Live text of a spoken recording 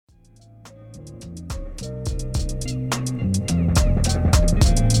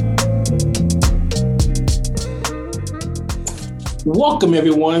Welcome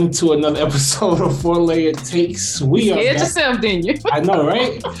everyone to another episode of Four Layer Takes. We are scared back. yourself, didn't you? I know,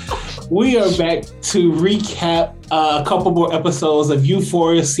 right? We are back to recap a couple more episodes of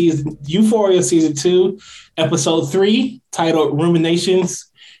Euphoria season 2, episode 3, titled Ruminations,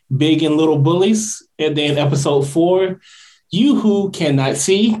 Big and Little Bullies, and then episode 4, You Who Cannot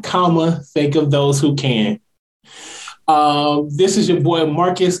See, Think of Those Who Can. This is your boy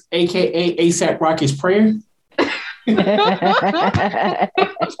Marcus, aka ASAP Rocky's Prayer. All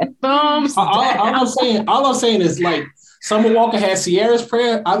I'm saying is like Summer Walker has Sierra's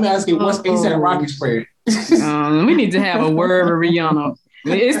prayer. I'm asking what's ASAP Rocky's prayer. We need to have a word with Rihanna.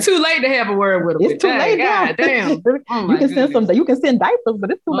 It's too late to have a word with her. It's too late. God damn. You can send some. You can send diapers, but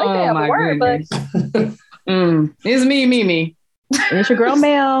it's too late to have a word. But it's me. It's your girl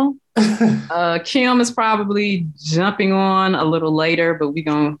Mel. Kim is probably jumping on a little later, but we're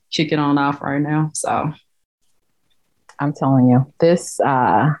gonna kick it on off right now. So I'm telling you, this,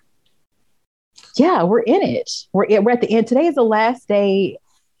 we're in it. We're at the end. Today is the last day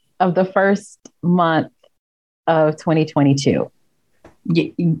of the first month of 2022.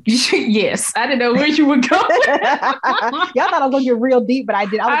 Yes, I didn't know where you were going. Y'all thought I was going to get real deep, but I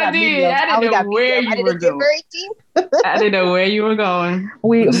did. I didn't know where you were going. I didn't know where you were going.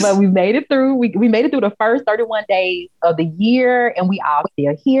 But we made it through. We made it through the first 31 days of the year, and we all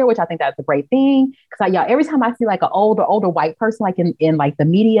still here, which I think that's a great thing. Because y'all, every time I see like an older white person, like in like the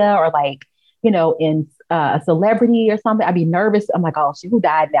media or like in a celebrity or something, I'd be nervous. I'm like, oh, who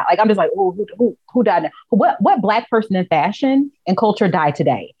died now? Like I'm just like, oh, who died now? What Black person in fashion and culture died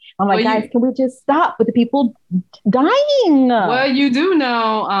today? I'm like, guys, can we just stop with the people dying? Well, you do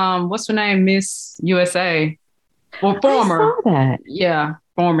know, what's her name, Miss USA. Well, former. I saw that. Yeah,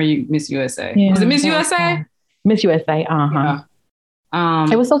 former Miss USA. Yeah, was it Miss USA? Miss USA, Yeah.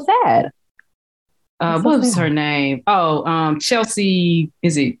 It was so sad. What was her name? Oh, Chelsea,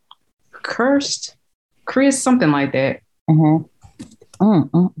 is it Cursed? Chris, something like that.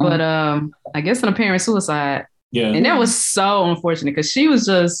 But I guess an apparent suicide. Yeah. And that was so unfortunate because she was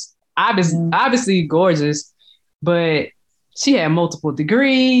just obviously gorgeous, but she had multiple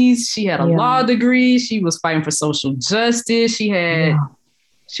degrees. She had a law degree. She was fighting for social justice. She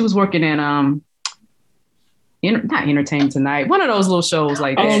was working at not Entertainment Tonight, one of those little shows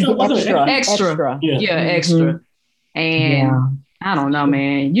like that. Extra. Yeah, Extra. And I don't know,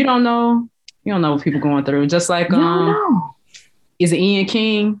 man. You don't know what people going through. Just like is it Ian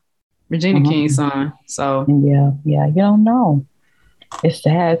King, Regina King's son? So yeah, you don't know. It's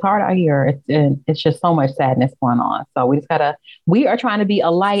sad. It's hard out here. It's just so much sadness going on. So we are trying to be a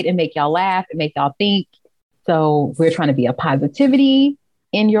light and make y'all laugh and make y'all think. So we're trying to be a positivity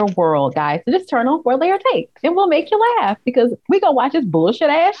in your world, guys. So just turn on Four Layer Takes and we'll make you laugh because we gonna watch this bullshit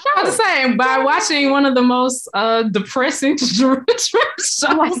ass show. I'm just saying, by watching one of the most depressing shows on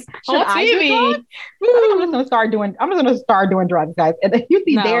TV. I'm just gonna start doing drugs, guys. And you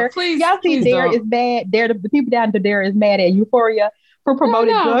see Dare is mad. The people down there is mad at Euphoria for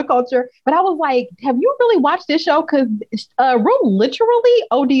promoting drug culture. But I was like, have you really watched this show? Because Rue literally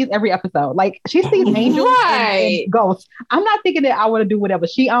ODs every episode. Like she sees angels and ghosts. I'm not thinking that I want to do whatever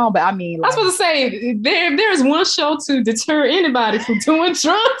she on, but I mean, I was supposed to say there's one show to deter anybody from doing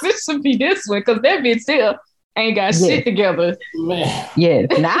drugs. It should be this one because that bitch still ain't got shit together. Man. Yes.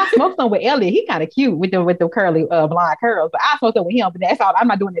 Now I smoked some with Elliot. He kind of cute with the curly blonde curls, but I smoked some with him. But that's all. I'm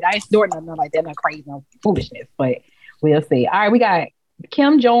not doing it. I ain't doing nothing like that. Not crazy, no foolishness. But we'll see. All right, we got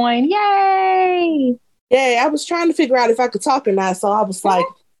Kim join. Yay! Yeah, I was trying to figure out if I could talk or not, so I was like,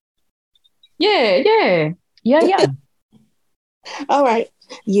 yeah. All right.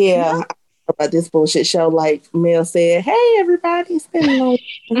 Yeah. About this bullshit show, like Mel said, hey everybody, it's been a long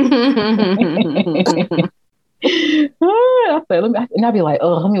and I'll be like,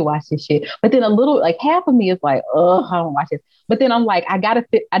 oh, let me watch this shit. But then a little, like half of me is like, oh, I don't watch this. But then I'm like, I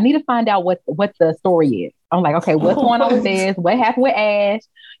need to find out what the story is. I'm like, okay, what's going on with this? What happened with Ash?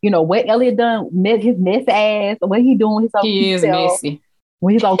 What Elliot done, his mess ass, what he doing with his own cute self. Messy.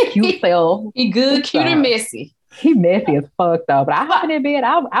 With his own cute self. He good, cute, and messy. He messy as fuck though. But I hop in that bed,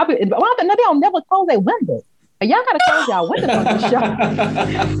 I'll be, they don't never close their windows. Y'all gotta close y'all windows on the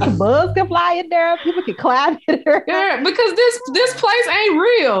show. Bugs can fly in there. People can climb in there. Yeah, because this place ain't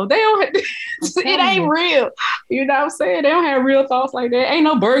real. They don't. It ain't real. You know what I'm saying? They don't have real thoughts like that. Ain't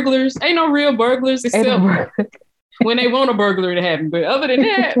no burglars. Ain't no real burglars except when they want a burglary to happen. But other than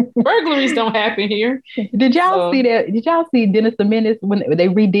that, burglaries don't happen here. Did y'all see that? Did y'all see Dennis the Menace when they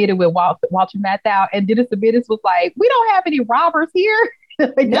redid it with Walter Matthau? And Dennis the Menace was like, "We don't have any robbers here."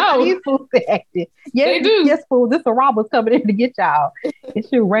 No, these fools acting. Yes, they do. Yes, fools. This a robbers coming in to get y'all. It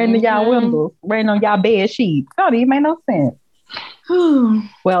should rain on y'all windows, rain on y'all bed sheets. Don't even make no sense.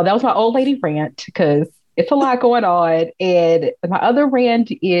 Well, that was my old lady rant because it's a lot going on. And my other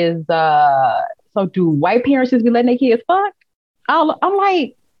rant is so do white parents just be letting their kids fuck? I'm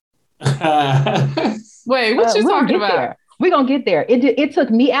like, wait, what you talking about? There. We're gonna get there. It took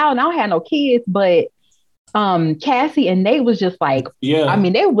me out, and I don't have no kids, but Cassie and Nate was just like, yeah. I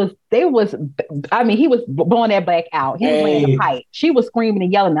mean, he was blowing that black out. He was laying the pipe. She was screaming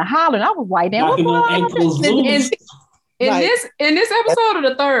and yelling and hollering. I was like, damn, what's going on? In this episode or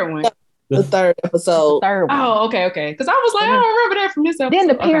the third one? The third episode. The third one. Oh, okay. Because I was like, I don't remember that from this episode. Then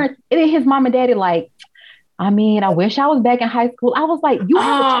the parents, and then his mom and daddy like, I mean, I wish I was back in high school. I was like, you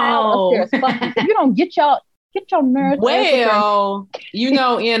have a child upstairs fucking. If you don't get your nerves. Well,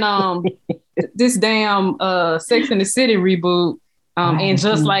 in this damn Sex and the City reboot, and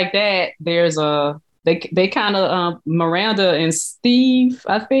just like that, there's they kind of Miranda and Steve,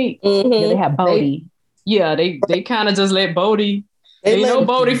 I think. Mm-hmm. Yeah, they have Bodie. They kind of just let Bodie. They know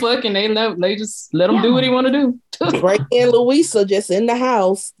Bodie fucking. They just let him do what he want to do. Right, and Louisa just in the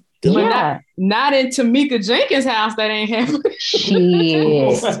house. But not in Tamika Jenkins' house. That ain't happening.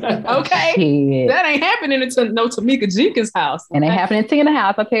 Shit. Okay. Shit. That ain't happening in no Tamika Jenkins' house. Okay? And it happened in Tina's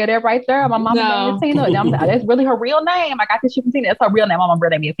house. I'll tell you that right there. My mama named Tina. That's really her real name. I got this shit from Tina. That's her real name. My mama real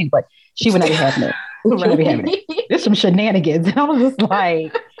name is Tina, but she would not be having it. She would not be having it. There's some shenanigans. And I was just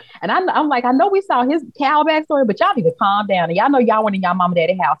like, and I'm like, I know we saw his cow backstory, but y'all need to calm down. And y'all know y'all went in y'all mama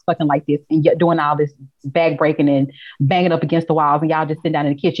daddy house fucking like this and doing all this bag breaking and banging up against the walls, and y'all just sitting down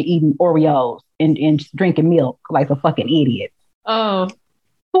in the kitchen eating Oreos and just drinking milk like a fucking idiot. Oh,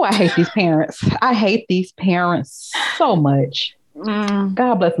 I hate these parents. I hate these parents so much.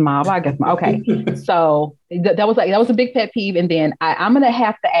 God bless mom. I guess mom. Okay, so that was a big pet peeve. And then I'm gonna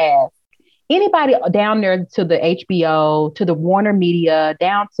have to ask anybody down there to the HBO, to the Warner Media,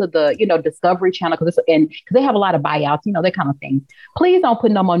 down to the Discovery Channel, because they have a lot of buyouts, that kind of thing. Please don't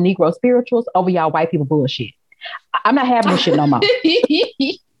put no more Negro spirituals over y'all white people bullshit. I'm not having this shit no more.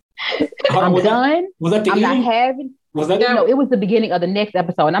 I'm done. Was that the I'm ending? not having. Was that no? It was the beginning of the next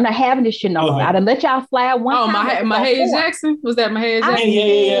episode, and I'm not having this shit no more. I done let y'all slide one time. Mahalia Jackson? Was that Mahalia Jackson?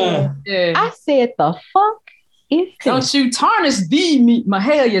 Yeah. I said, the fuck is this? Don't you tarnish the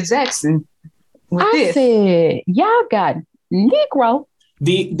Mahalia Jackson. I said, y'all got Negro.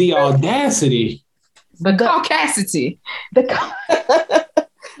 The audacity. The caucasity.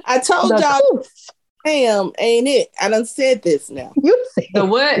 I told y'all, Sam, ain't it? I done said this now. You said the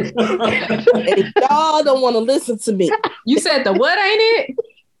what? And y'all don't want to listen to me. You said the what, ain't it?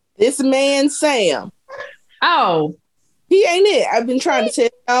 This man, Sam. Oh. He ain't it. I've been trying to tell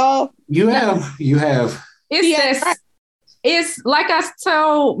y'all. You have. It's like I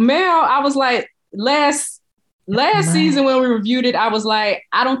told Mel, I was like, last season when we reviewed it, I was like,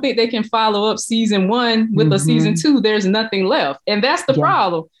 I don't think they can follow up season 1 with a season 2. There's nothing left. And that's the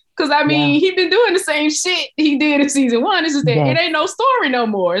problem. Because he been doing the same shit he did in season 1. It's just that it ain't no story no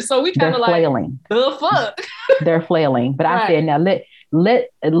more. So we kind of like, flailing. The fuck? They're flailing. But I said, now let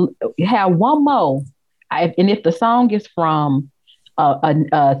have one more. And if the song is from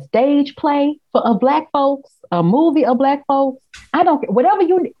a stage play of Black folks, a movie of Black folks, I don't care. Whatever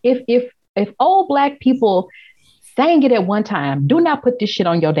if old Black people sang it at one time, do not put this shit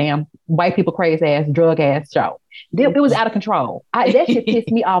on your damn white people crazy ass, drug ass show. It was out of control. That shit pissed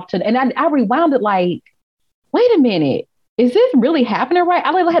me off and I rewound it like, wait a minute, is this really happening right?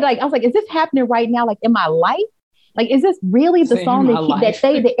 I was like, is this happening right now? Like in my life? Like, is this really the song that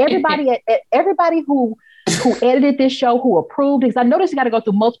everybody who edited this show, who approved? Because I noticed you got to go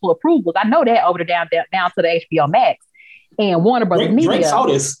through multiple approvals. I know that over the down to the HBO Max. And Warner Brothers Media.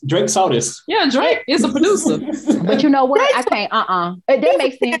 Drake saw this. Yeah, Drake is a producer. But you know what? I can't. That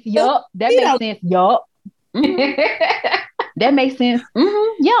makes sense. Yup. That makes sense. Yup. Mm-hmm. That makes sense.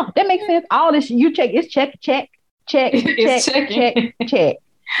 Mm-hmm. Yeah, that makes sense. All this you check. It's check.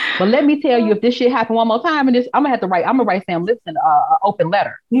 But let me tell you, if this shit happen one more time, and I'm gonna write Sam Lipson an open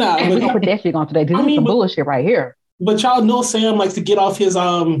letter. No, we're gonna put that shit on today. This is some bullshit right here. But y'all know Sam likes to get off his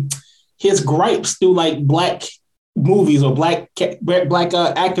gripes through like Black movies or black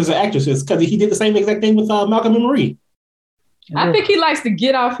actors or actresses, because he did the same exact thing with Malcolm and Marie. I think he likes to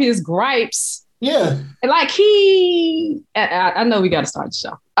get off his gripes. Yeah, like I know we got to start the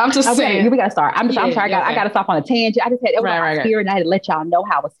show. I'm just saying we got to start. I'm sorry. I got to stop on a tangent. I just had my spirit, and I had to let y'all know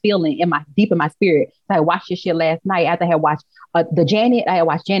how I was feeling deep in my spirit. So I watched this shit last night after I had watched the Janet. I had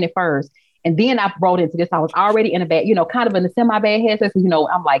watched Janet first, and then I wrote into this. I was already in a bad, kind of in a semi bad headset. So,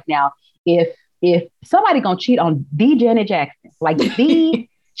 I'm like, now if somebody gonna cheat on the Janet Jackson, like the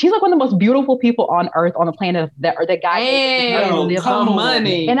she's like one of the most beautiful people on earth, on the planet, that guy and live the on.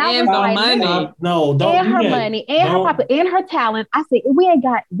 money, and I was the like, money, no, don't and do her that. money, and her popular, and her talent. I said, we ain't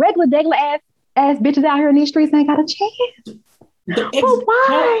got regular ass bitches out here in these streets. Ain't got a chance. But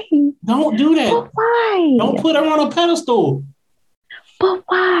why? Don't do that. But why? Don't put her on a pedestal. But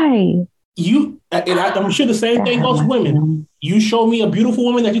why? I'm sure the same thing goes to women. You show me a beautiful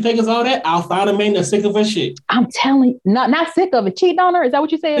woman that you think is all that, I'll find a man that's sick of her shit. I'm telling you, not sick of it. Cheating on her? Is that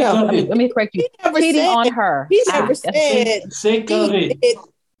what you said? Let me correct you. Cheating on her. He never said sick of it.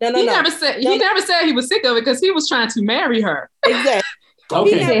 No. He never said he was sick of it because he was trying to marry her.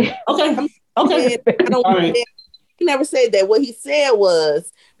 Exactly. Okay. He never said that. What he said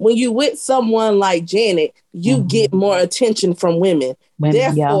was, when you with someone like Janet, you get more attention from women.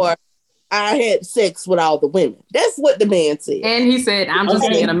 Therefore, I had sex with all the women. That's what the man said. And he said, I'm just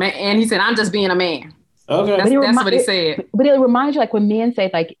being a man. And he said, I'm just being a man. Okay. That's what he said. But it reminds you, like when men say,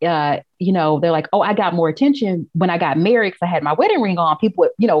 like, they're like, oh, I got more attention when I got married because I had my wedding ring on. People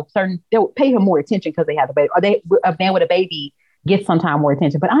would, they would pay him more attention because they had the baby. Or a man with a baby gets sometimes more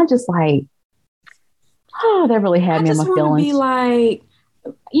attention. But I'm just like, oh, that really had me in my feelings. I just want to be like,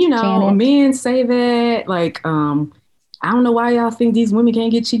 Janet. Men say that, like, I don't know why y'all think these women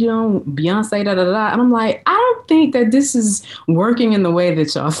can't get cheated on, Beyonce, And I'm like, I don't think that this is working in the way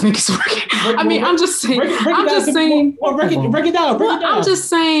that y'all think it's working. I'm just saying. Break it down. I'm just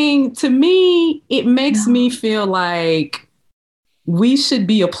saying, to me, it makes me feel like we should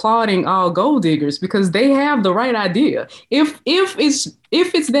be applauding all gold diggers because they have the right idea. If it's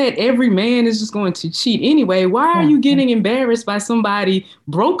that every man is just going to cheat anyway, why are you getting embarrassed by somebody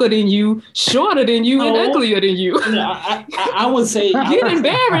broker than you, shorter than you, and uglier than you? I would say get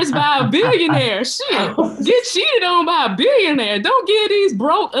embarrassed by a billionaire. Shit, get cheated on by a billionaire. Don't give these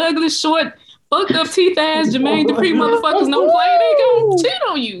broke, ugly, short, fucked up teeth ass Jermaine Dupri motherfuckers no play. They gonna cheat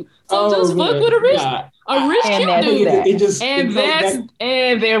on you. So just fuck with a rich. A rich cute dude.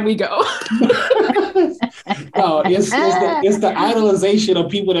 And there we go. No, it's the idolization of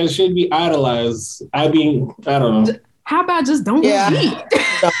people that should be idolized. I mean, I don't know. How about just don't get beat?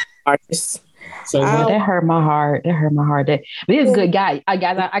 So that hurt my heart. But it's good, guys. I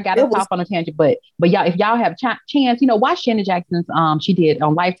got to stop on a tangent, but y'all, if y'all have chance, watch Janet Jackson's. She did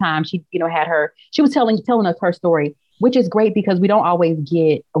on Lifetime. She had her. She was telling us her story, which is great because we don't always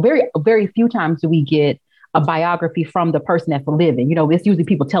get very few times do we get a biography from the person that's living. It's usually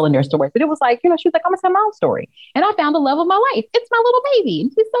people telling their stories. But it was like, she was like, I'm gonna tell my own story. And I found the love of my life. It's my little baby.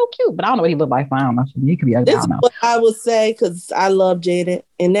 And he's so cute. But I don't know what he looked like. I don't know. He could be ugly. This is what I would say, because I love Janet.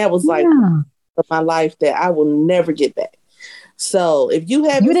 And that was like my life that I will never get back. So if you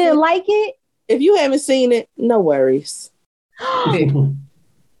haven't if you haven't seen it, no worries. No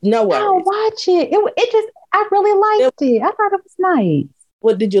worries. I'll watch it. It just, I really liked it. I thought it was nice.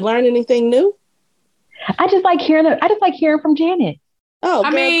 What, did you learn anything new? I just like hearing from Janet. Oh, I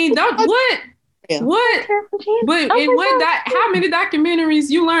mean, what? But how many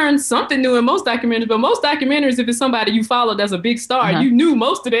documentaries you learn something new in most documentaries? But most documentaries, if it's somebody you follow that's a big star, you knew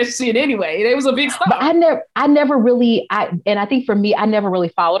most of that shit anyway. They was a big star. But I never really, and I think for me, I never really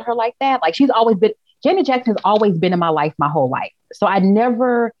followed her like that. Like Janet Jackson has always been in my life my whole life. So I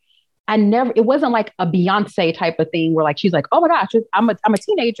never, it wasn't like a Beyonce type of thing where like, she's like, oh my gosh, I'm a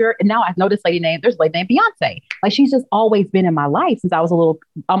teenager. And now I know there's a lady named Beyonce. Like she's just always been in my life since I was a little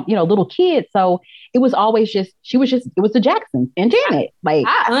kid. So it was always it was the Jacksons and Janet. Like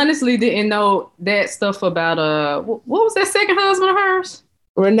I honestly didn't know that stuff about, what was that second husband of hers?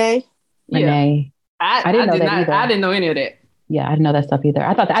 Renee. I didn't know that either. I didn't know any of that. Yeah, I didn't know that stuff either.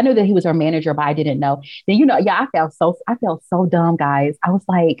 I knew that he was her manager, but I didn't know. Then I felt so dumb, guys. I was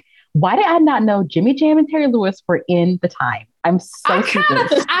like, why did I not know Jimmy Jam and Terry Lewis were in the time? I'm so stupid.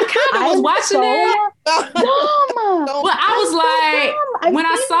 I kind of was watching it. Dumb. But I was like, when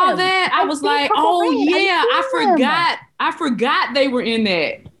I saw that, I was like, oh yeah, I forgot they were in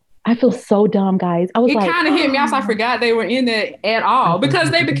that. I feel so dumb, guys. It kind of hit me. I forgot they were in that at all because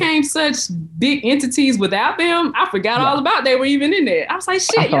they became such big entities without them. I forgot all about they were even in there. I was like,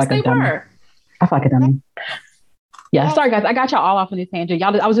 shit, yes, they were. I feel like a dummy. Yeah, sorry guys, I got y'all all off on this tangent.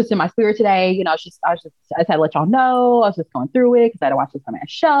 Y'all, I was just in my spirit today. I just had to let y'all know. I was just going through it because I had to watch this dumbass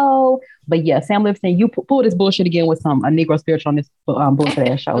show. But yeah, Sam Livingston, you pull this bullshit again with a Negro spiritual on this bullshit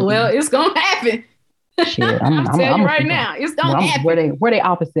ass show. Well, it's gonna happen. Shit, I'm telling you right now, it's gonna happen. Where they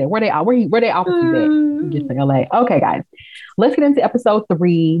opposite? Where they opposite at? Get to LA. Okay, guys, let's get into episode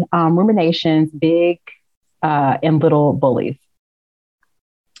 3. Ruminations, big and little bullies.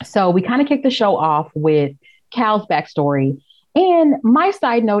 So we kind of kicked the show off with Cal's backstory. And my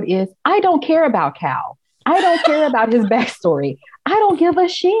side note is I don't care about Cal. I don't care about his backstory. I don't give a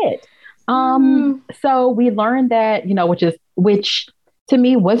shit. So we learned that, which to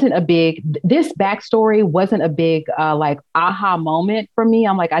me this backstory wasn't a big like aha moment for me.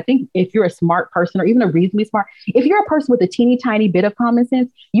 I'm like, I think if you're a smart person or even a reasonably smart, if you're a person with a teeny tiny bit of common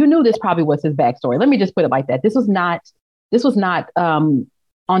sense, you knew this probably was his backstory. Let me just put it like that. This was not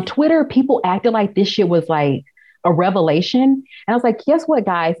on Twitter, people acted like this shit was like a revelation. And I was like, guess what,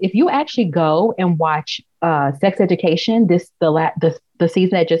 guys? If you actually go and watch Sex Education, the season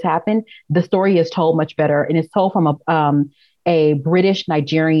that just happened, the story is told much better. And it's told from a British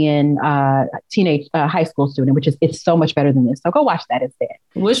Nigerian teenage high school student, it's so much better than this. So go watch that instead.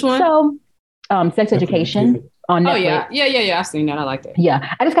 Which one? So Sex Education on Netflix. Oh yeah. I've seen that. I like that.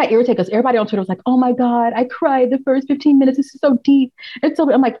 Yeah. I just got irritated because everybody on Twitter was like, oh my God, I cried the first 15 minutes. This is so deep. And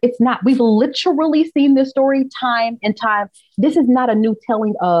so I'm like, it's not. We've literally seen this story time and time. This is not a new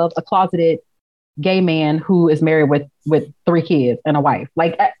telling of a closeted gay man who is married with 3 kids and a wife.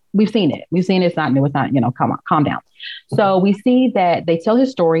 Like we've seen it. It's not new. It's not, calm down. So we see that they tell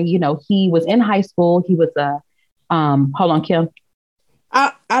his story. He was in high school. He was hold on, Kim.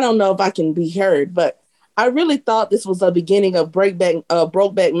 I don't know if I can be heard, but I really thought this was the beginning of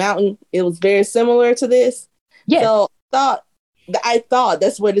Brokeback Mountain. It was very similar to this. Yeah. So I thought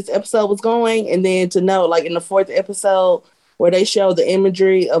that's where this episode was going. And then to know, like in the 4th episode where they show the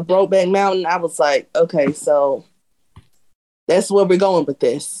imagery of Brokeback Mountain, I was like, okay, so that's where we're going with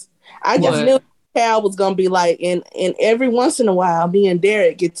this. I just knew Cal was going to be like, and every once in a while, me and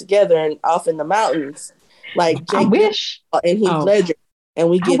Derek get together and off in the mountains, like Jake and Heath Ledger, and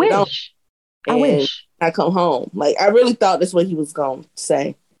we get it on. I wish. I come home. Like, I really thought that's what he was going to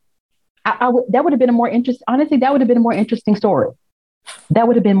say. That would have been a more interesting, honestly, that would have been a more interesting story. That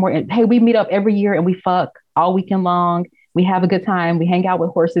would have been more, hey, we meet up every year and we fuck all weekend long. We have a good time. We hang out with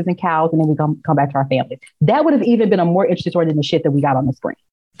horses and cows and then we come back to our families. That would have even been a more interesting story than the shit that we got on the screen.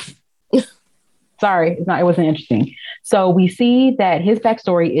 Sorry, it wasn't interesting. So we see that his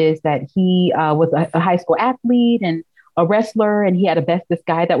backstory is that he was a high school athlete and a wrestler, and he had this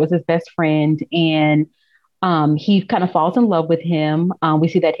guy that was his best friend, and he kind of falls in love with him. We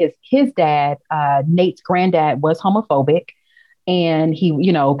see that his dad, Nate's granddad, was homophobic, and he,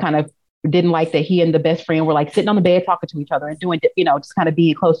 kind of didn't like that he and the best friend were like sitting on the bed talking to each other and doing, just kind of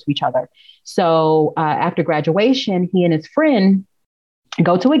being close to each other. So after graduation, he and his friend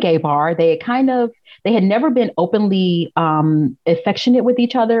go to a gay bar. They had never been openly affectionate with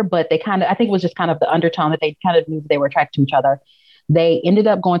each other, but I think it was just kind of the undertone that they kind of knew they were attracted to each other. They ended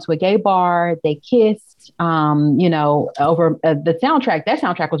up going to a gay bar. They kissed, over the soundtrack. That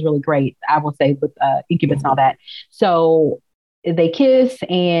soundtrack was really great, I will say, with Incubus and all that. So they kiss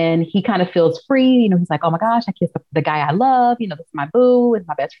and he kind of feels free. He's like, oh my gosh, I kissed the guy I love. This is my boo, it's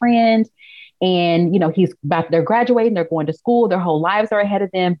my best friend. And, they're graduating, they're going to school, their whole lives are ahead of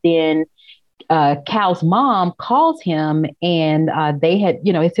them. Then Cal's mom calls him and they had,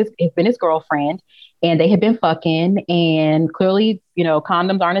 it's been his girlfriend and they had been fucking, and clearly,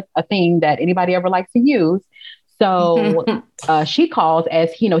 condoms aren't a thing that anybody ever likes to use. So she calls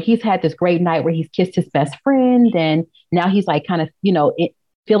as, he's had this great night where he's kissed his best friend and now he's like kind of,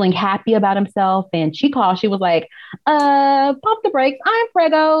 feeling happy about himself. And she called, she was like, pump the brakes. I'm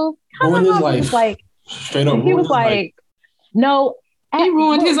Prego. His life. Straight up. He was like, no. He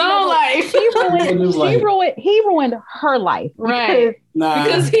ruined his own life. He ruined her life. Right.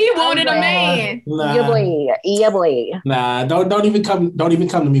 Because he wanted a man. Yeah, boy. Nah, don't even come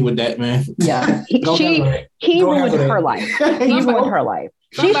to me with that, man. Yeah. He ruined her life. He ruined her life.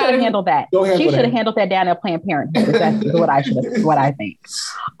 She should have handled that. She should have handled that down at Planned Parenthood. That's what I think.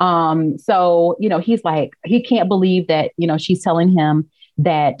 So, he's like, he can't believe that, she's telling him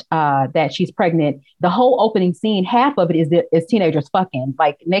that she's pregnant. The whole opening scene, half of it is teenagers fucking,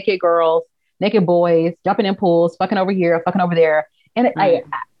 like naked girls, naked boys, jumping in pools, fucking over here, fucking over there. And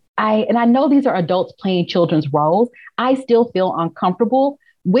I know these are adults playing children's roles. I still feel uncomfortable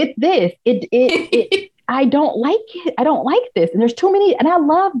with this. I don't like it. I don't like this. And there's too many, and I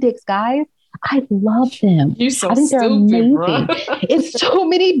love dicks, guys. I love them. You're so I think they're amazing. Bro. It's so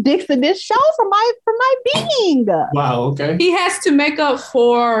many dicks in this show for my being. Wow. Okay. He has to make up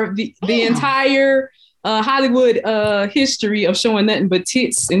for the entire Hollywood history of showing nothing but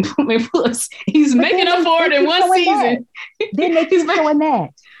tits and puss. He's making up for it in one season. Then they keep showing that.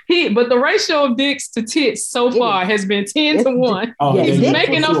 But the ratio of dicks to tits so far has been 10 to 1. Oh, He's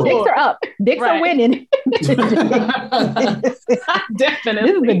making up for it. Dicks are up. Dicks are winning.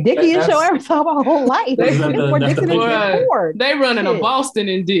 Definitely. This is the dickiest show I ever saw my whole life. They running a Boston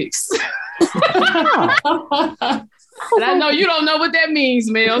in dicks. And I know you don't know what that means,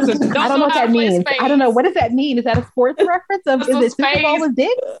 Mel. I don't know what that means. I don't know. What does that mean? Is that a sports reference? Is it Super Bowl with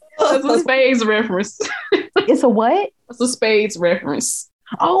Dick? It's a spades reference. It's a what? It's a spades reference.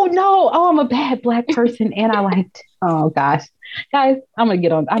 Oh no! Oh, I'm a bad Black person, and I liked. Oh gosh, guys, I'm gonna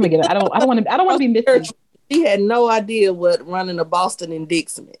get on. I don't want to be missing. He had no idea what running a Boston and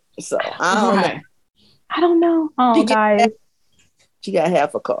Dixie meant. So I don't know. Oh, guys, she got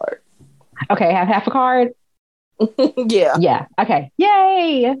half a card. Okay, have half a card. Yeah. Okay.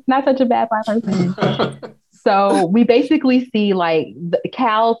 Yay! Not such a bad Black person. So we basically see like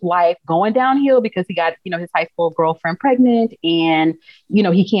Cal's life going downhill because he got, his high school girlfriend pregnant, and,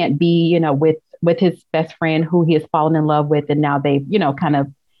 he can't be, with his best friend who he has fallen in love with. And now they've, kind of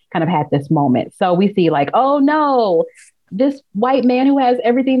had this moment. So we see like, oh no, this white man who has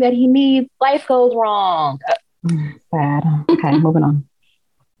everything that he needs, life goes wrong. Bad. Okay, moving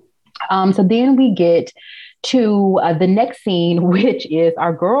on. So then we get to the next scene, which is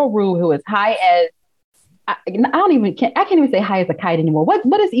our girl Rue, who is high as, I can't even say high as a kite anymore.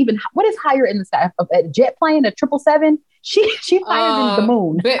 What is higher in the sky? A jet plane, a 777? She's higher than the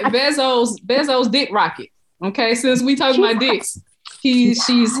moon. Bezos dick rocket. Okay, since we talking about dicks, she's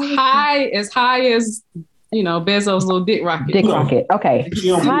high as Bezos' little dick rocket. Dick rocket. Okay,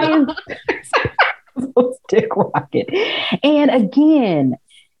 high as dick rocket. And again,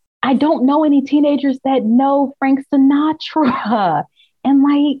 I don't know any teenagers that know Frank Sinatra, and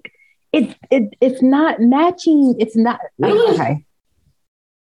like. It's not matching. It's not okay.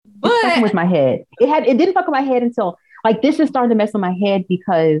 But it's fucking with my head. It didn't fuck with my head until like this is starting to mess with my head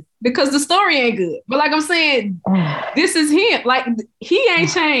because the story ain't good. But like I'm saying, this is him. Like he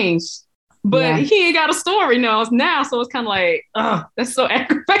ain't changed, but he ain't got a story now. So it's kind of like, that's so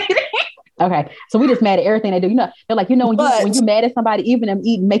aggravating. Okay, so we just mad at everything they do. They're like, when you're mad at somebody, even them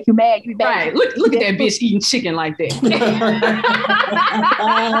eating make you mad. You mad. Right? Look at that bitch eating chicken like that.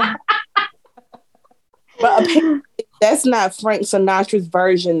 But apparently that's not Frank Sinatra's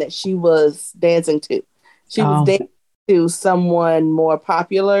version that she was dancing to. She was dancing to someone more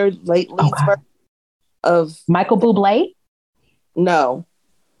popular lately. Of Michael Bublé? No.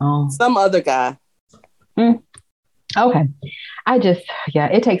 Some other guy. Okay.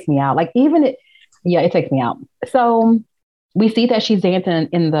 It takes me out. Like it takes me out. So we see that she's dancing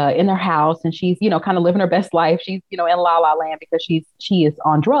in their house, and she's, kind of living her best life. She's, in La La Land because she is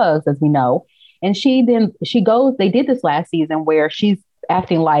on drugs, as we know. And she goes, they did this last season where she's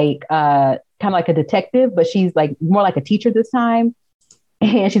acting like, kind of like a detective, but she's like more like a teacher this time.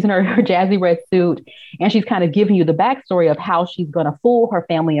 And she's in her jazzy red suit, and she's kind of giving you the backstory of how she's going to fool her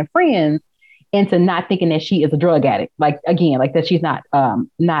family and friends into not thinking that she is a drug addict. Like, again, like that she's not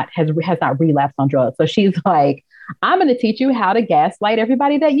has not relapsed on drugs. So she's like, I'm going to teach you how to gaslight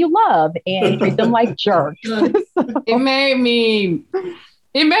everybody that you love and treat them like jerks. It made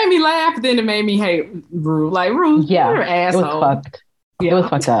me laugh, then it made me hate Rue. Like, Rue, you're an asshole. It was fucked. Yeah. It was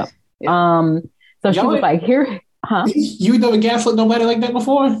fucked up. Yeah. So she was like, here, huh? You never gaslit nobody like that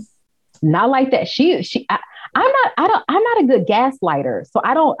before? Not like that. I'm not a good gaslighter. So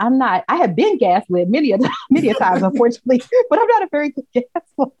I have been gaslit many a times, unfortunately, but I'm not a very good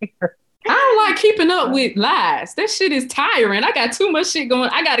gaslighter. I don't like keeping up with lies. That shit is tiring. I got too much shit going.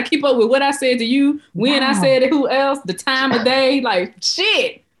 I got to keep up with what I said to you, when I said it, who else, the time of day. Like,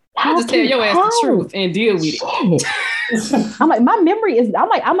 shit. I just tell your ass the truth and deal with it. I'm like, my memory is,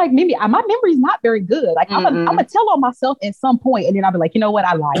 maybe my memory is not very good. Like, I'm gonna tell on myself at some point, and then I'll be like, you know what?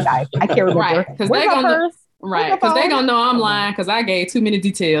 I lied. I can't remember. Right. Because they're going to know I'm lying because I gave too many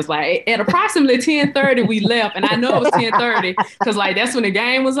details. Like at approximately 10:30, we left, and I know it was 10:30 because like that's when the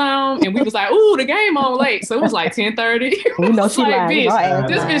game was on, and we was like, "Ooh, the game on late," so it was like 10:30. We know she like, lying. Bitch,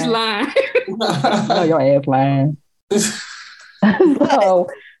 this bitch lying. No, your ass lying. So,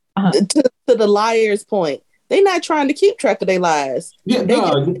 to the liar's point, they're not trying to keep track of their lies.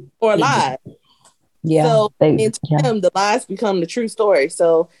 Or lies. Yeah. So the lies become the true story.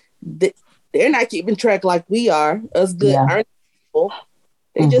 So they're not keeping track like we are, us good earning people.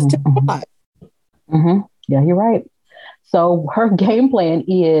 They just tell lies. Yeah, you're right. So her game plan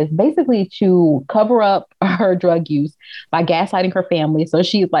is basically to cover up her drug use by gaslighting her family. So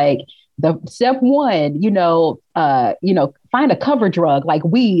she's like, the step one, find a cover drug like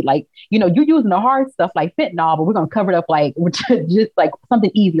weed, like, you're using the hard stuff like fentanyl, but we're going to cover it up like just like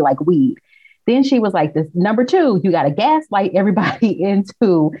something easy like weed. Then she was like, this number two, you got to gaslight everybody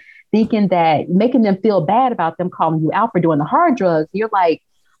into thinking that, making them feel bad about them calling you out for doing the hard drugs. You're like,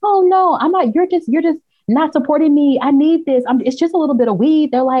 oh no, I'm not, you're just not supporting me. I need this. It's just a little bit of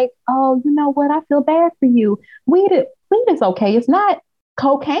weed. They're like, oh, you know what? I feel bad for you. Weed is okay. It's not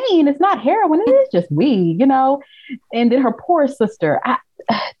cocaine. It's not heroin. It is just weed, you know? And then her poor sister,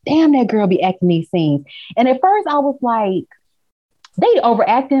 damn, that girl be acting these scenes. And at first I was like, they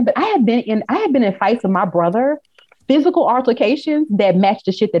overacting, but I had been in fights with my brother, physical altercations that matched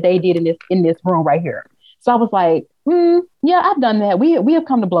the shit that they did in this room right here. So I was like, yeah, I've done that. We have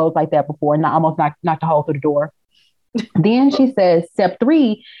come to blows like that before, and almost knocked a hole through the door. Then she says, step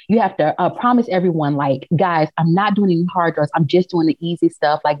 3, you have to promise everyone, like, guys, I'm not doing any hard drugs. I'm just doing the easy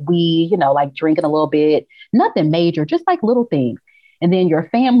stuff, like weed, you know, like drinking a little bit, nothing major, just like little things. And then your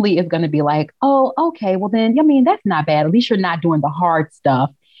family is going to be like, oh, okay, well then, I mean, that's not bad. At least you're not doing the hard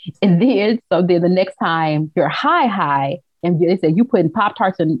stuff. And then the next time you're high, and they say you putting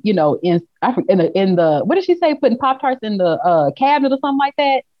Pop-Tarts in, you know, in the what did she say? Putting Pop-Tarts in the cabinet or something like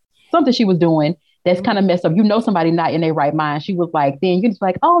that. Something she was doing that's kind of messed up. You know, somebody not in their right mind. She was like, then you're just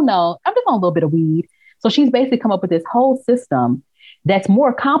like, oh no, I'm just on a little bit of weed. So she's basically come up with this whole system that's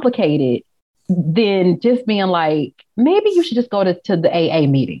more complicated than just being like, maybe you should just go to the AA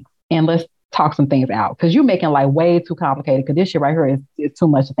meeting and let's talk some things out. Cause you're making like way too complicated. Cause this shit right here is too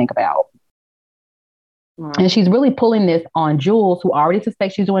much to think about. Right. And she's really pulling this on Jules, who already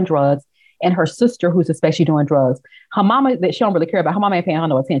suspects she's doing drugs, and her sister, who suspects she's doing drugs. Her mama, that she don't really care about, her mama ain't paying her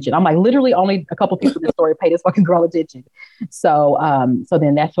no attention. I'm like, literally only a couple people in the story pay this fucking girl attention. So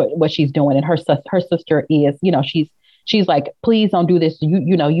then that's what she's doing. And her sister is, you know, she's like, please don't do this.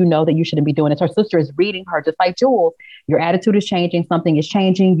 You know that you shouldn't be doing this. Her sister is reading her, just like Jules, your attitude is changing. Something is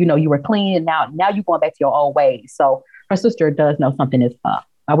changing. You know, you were clean, and now you're going back to your old ways. So her sister does know something is up.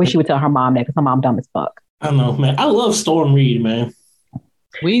 I wish she would tell her mom that, because her mom dumb as fuck. I don't know, man. I love Storm Reed, man.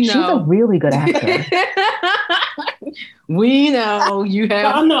 We know. She's a really good actor. We know you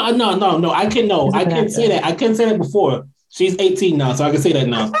have. No. I can't say that. I couldn't say that before. She's 18 now, so I can say that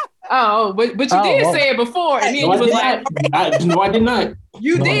now. Oh, but you did say it before, and then you was like, I did not.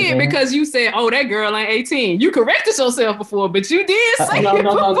 You did, because you said, "Oh, that girl ain't 18." You corrected yourself before, but you did say it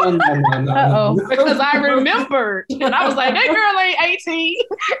before. No. Because I remembered, and I was like, "That girl ain't 18."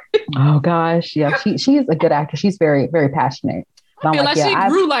 Oh gosh, yeah, she's a good actor. She's very, very passionate. I feel like she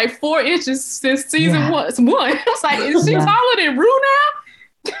grew like 4 inches since season one. I was like, is she taller than Rue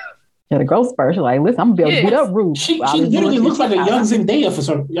now? Yeah, the growth spurt. She's like, listen, I'm gonna be able to beat up Rue. She literally looks like a young Zendaya for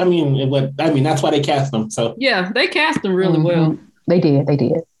some. I mean, that's why they cast them. So yeah, they cast them really well. They did.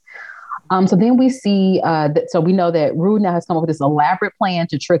 So then we see, so we know that Rue now has come up with this elaborate plan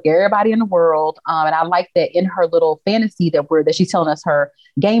to trick everybody in the world. And I like that in her little fantasy that she's telling us her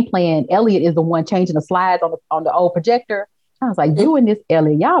game plan, Elliot is the one changing the slides on the old projector. I was like, you and this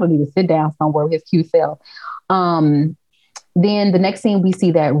Elliot, y'all don't need to sit down somewhere with his cute self. Then the next scene, we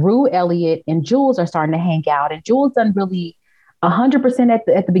see that Rue, Elliot, and Jules are starting to hang out. And Jules done really 100%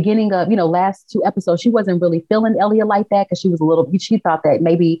 at the beginning of, last 2 episodes. She wasn't really feeling Elliot like that, because she thought that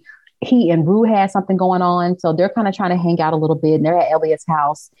maybe he and Rue had something going on. So they're kind of trying to hang out a little bit. And they're at Elliot's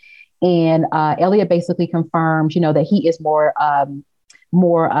house. And Elliot basically confirms, that he is more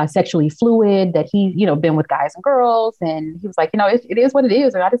sexually fluid, that he's, been with guys and girls. And he was like, it is what it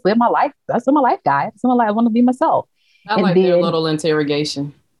is. And I just live my life. That's my life, guys. That's my life. I want to be myself. I like their little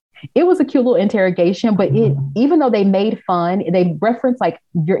interrogation. It was a cute little interrogation, but even though they made fun, they referenced like,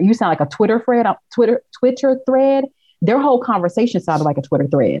 you sound like a Twitter thread. Their whole conversation sounded like a Twitter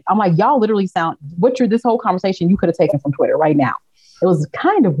thread. I'm like, y'all literally sound, this whole conversation you could have taken from Twitter right now. It was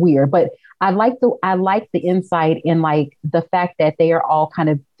kind of weird, but I like the insight in like the fact that they are all kind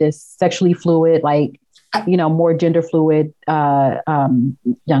of this sexually fluid, like, more gender fluid young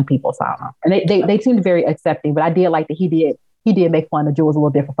people. So I don't know. And they seemed very accepting, but I did like that he did make fun of Jules a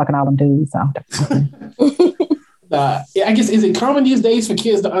little bit for fucking all them dudes. So I guess, is it common these days for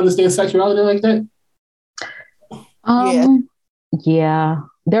kids to understand sexuality like that? Yeah.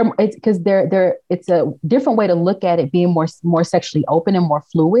 It's a different way to look at it, being more sexually open and more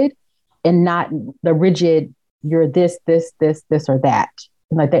fluid, and not the rigid, you're this or that.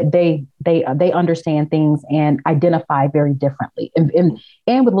 Like they understand things and identify very differently, and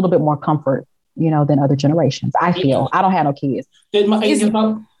with a little bit more comfort, than other generations. I feel. I don't have no kids. Let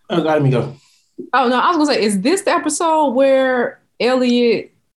me go. Oh no, I was gonna say, is this the episode where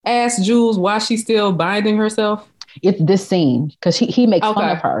Elliot asked Jules why she's still binding herself? It's this scene, because he makes fun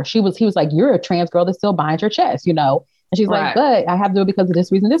of her. He was like, you're a trans girl that still binds your chest, and she's like, but I have to do it because of this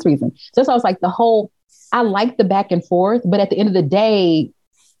reason. So I was like, I like the back and forth, but at the end of the day,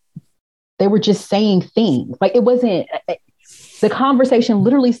 they were just saying things. Like, it wasn't, the conversation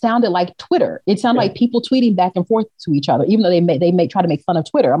literally sounded like Twitter. It sounded like people tweeting back and forth to each other, even though they try to make fun of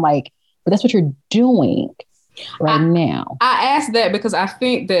Twitter. I'm like, but that's what you're doing. now. I asked that because I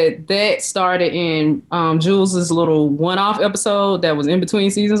think that started in Jules's little one-off episode that was in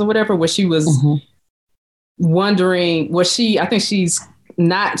between seasons or whatever, where she was wondering, I think she's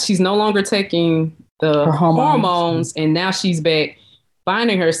no longer taking the hormones, and now she's back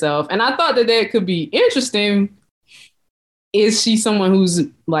finding herself. And I thought that could be interesting. Is she someone who's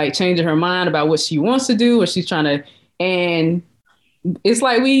like changing her mind about what she wants to do, or she's trying to, and it's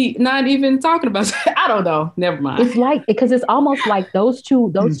like we not even talking about that. I don't know. Never mind. It's like, because it's almost like those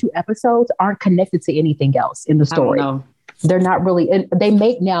two episodes aren't connected to anything else in the story. I don't know. They're not really. And they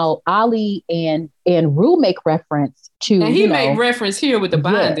make now Ali and Rue make reference to, and he make reference here with the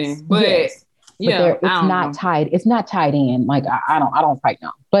binding, but it's not tied. It's not tied in. Like I don't quite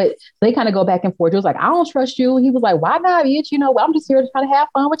know. But they kind of go back and forth. It was like, I don't trust you. He was like, why not, bitch? You know, I'm just here to try to have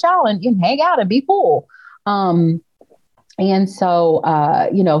fun with y'all and hang out and be cool. And so,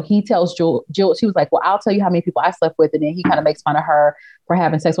 he tells Jules, she was like, well, I'll tell you how many people I slept with. And then he kind of makes fun of her for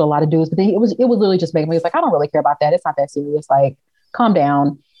having sex with a lot of dudes. But then it was literally just making me, like, I don't really care about that. It's not that serious. Like, calm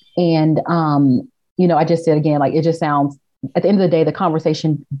down. And, I just said again, like, it just sounds, at the end of the day, the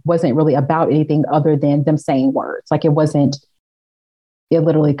conversation wasn't really about anything other than them saying words. Like, it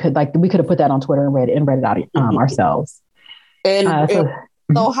literally could, like, we could have put that on Twitter and read it out ourselves. And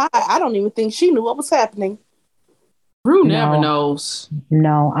so high, I don't even think she knew what was happening. Rue never knows.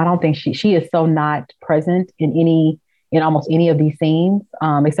 No, I don't think she is so not present in almost any of these scenes,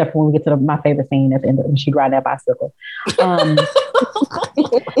 except for when we get to my favorite scene at the end when she ride that bicycle.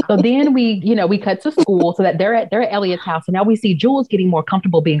 So then we cut to school, so that they're at Elliot's house, and now we see Jules getting more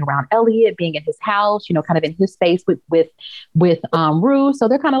comfortable being around Elliot, being in his house, kind of in his space with Rue. So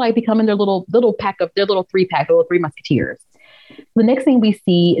they're kind of like becoming their little pack of their little three musketeers. The next thing we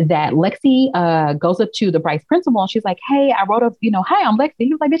see that Lexi goes up to the Bryce principal, and she's like, hey, I wrote hi, I'm Lexi.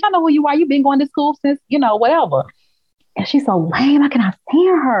 He was like, bitch, I know who you are. You've been going to school since, whatever. And she's so lame. I cannot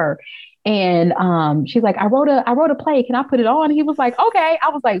stand her. And she's like, I wrote a play. Can I put it on? And he was like, okay. I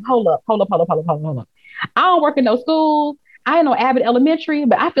was like, hold up. I don't work in no schools. I ain't no Abbott Elementary,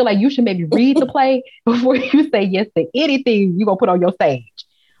 but I feel like you should maybe read the play before you say yes to anything you're going to put on your stage.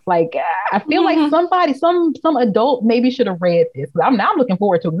 Like, I feel like somebody, some adult maybe should have read this. I'm looking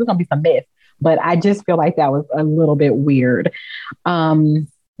forward to it. It's going to be some mess, but I just feel like that was a little bit weird. I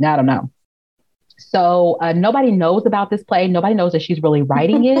don't know. So nobody knows about this play. Nobody knows that she's really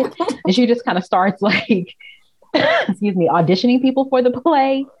writing it. And she just kind of starts like, auditioning people for the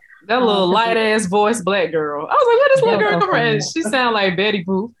play. That little light ass voice black girl. I was like, what is little girl coming? She sound like Betty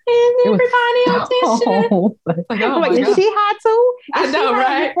Boop. Everybody audition. Like, is she hot too? I know,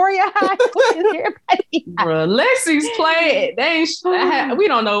 right? Euphoria hot? Bro, Lexi's play. We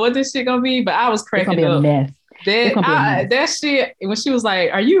don't know what this shit gonna be, but I was cracking it's gonna be up. A mess. That shit, when she was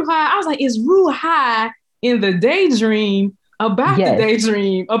like, are you high? I was like, is Rue high in the daydream about the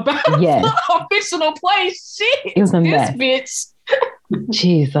daydream about the fictional play? Shit. It was a mess. Bitch.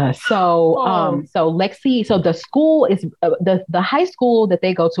 Jesus. So, so Lexi, so the school is the high school that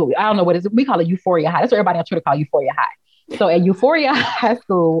they go to. I don't know what it is. We call it Euphoria High. That's what everybody on Twitter call Euphoria High. So at Euphoria High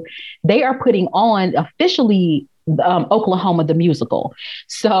School, they are putting on officially Oklahoma, the musical.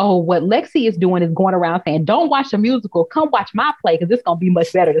 So what Lexi is doing is going around saying, don't watch the musical, come watch my play, because it's going to be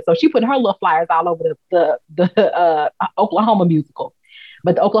much better. So she put her little flyers all over the Oklahoma musical.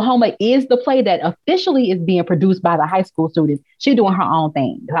 But the Oklahoma is the play that officially is being produced by the high school students. She's doing her own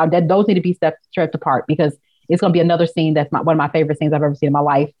thing. Those need to be stripped apart, because it's going to be another scene that's one of my favorite scenes I've ever seen in my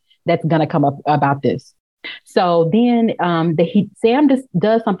life that's going to come up about this. So then Sam just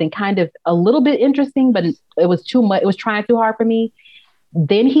does something kind of a little bit interesting, but it was too much. It was trying too hard for me.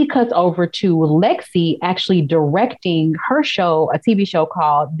 Then he cuts over to Lexi actually directing her show, a TV show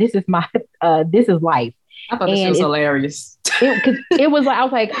called This Is Life. I thought this was hilarious. It was like, I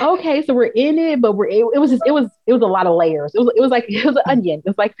was like, okay, so we're in it, but it was a lot of layers. It was like an onion. It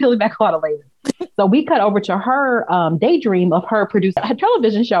was like peeling back a lot of layers. So we cut over to her daydream of her producing her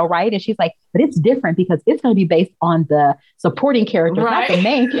television show, right? And she's like, but it's different because it's going to be based on the supporting characters, right, not the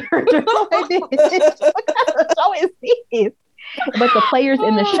main characters. What kind of show is this? But the players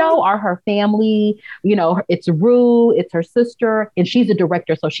in the show are her family. It's Rue, it's her sister, and she's a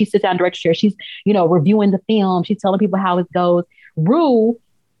director. So she sits down in director's chair. She's, reviewing the film. She's telling people how it goes. Rue,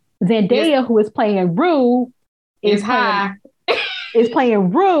 Zendaya, who is playing Rue, is high. Is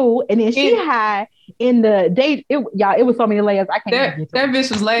playing Rue, and then she high in the date. It was so many layers. I can't. That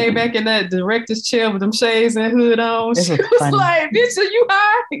bitch was laid back in that director's chair with them shades and hood on. She was like, "Bitch, are you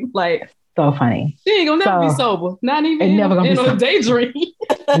high?" Like, so funny. She ain't gonna never be sober. Not even in a daydream.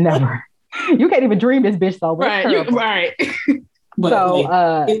 Never. You can't even dream this bitch sober. Right. Right. But so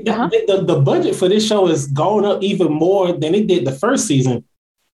the budget for this show is going up even more than it did the first season.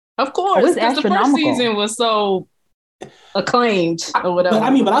 Of course, because the first season was so acclaimed or whatever.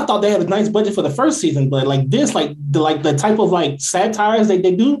 But I thought they had a nice budget for the first season. But like this, the type of like satires that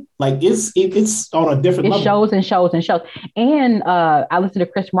they do, like it's on a different level. Shows and shows and shows. And I listened to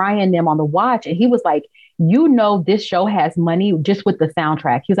Chris Ryan them on The Watch, and he was like, this show has money just with the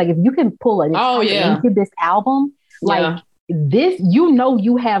soundtrack. He was like, if you can pull it into this album, like this,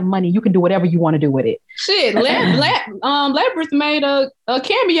 you have money. You can do whatever you want to do with it. Shit, Labyrinth made a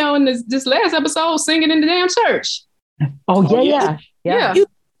cameo in this last episode singing in the damn church. Oh yeah.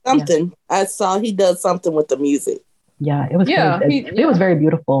 Something. I saw he does something with the music. Yeah, it was. It was very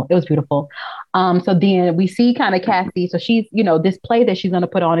beautiful. It was beautiful. So then we see kind of Cassie. So she's, this play that she's going to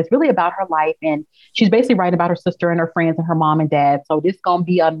put on is really about her life, and she's basically writing about her sister and her friends and her mom and dad. So this is going to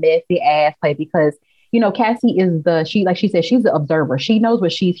be a messy ass play because Cassie is like she said, she's the observer. She knows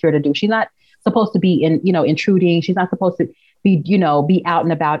what she's here to do. She's not supposed to be intruding. She's not supposed to be out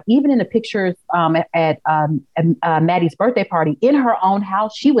and about. Even in the pictures at Maddie's birthday party in her own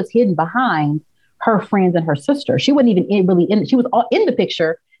house, she was hidden behind her friends and her sister. She wasn't even she was all in the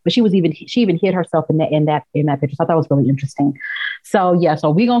picture, but she even hid herself in that picture. So I thought it was really interesting. So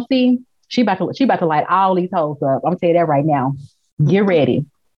we're gonna see. She about to light all these hoes up. I'm gonna tell you that right now. Get ready.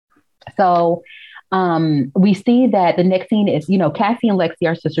 So we see that the next scene is, Cassie and Lexi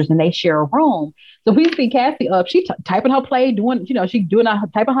are sisters and they share a room. So we see Cassie up, she typing her play, doing,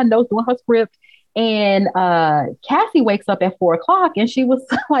 typing her notes, doing her script. And Cassie wakes up at 4:00 and she was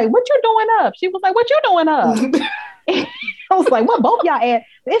like, what you doing up? She was like, what you doing up? I was like, what both y'all at?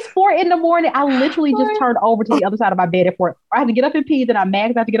 It's 4 a.m. I literally just turned over to the other side of my bed at 4. I had to get up and pee. Then I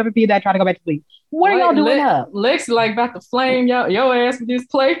had to get up and pee. Then I tried to go back to sleep. What are y'all doing up? Lex like about to flame your ass with this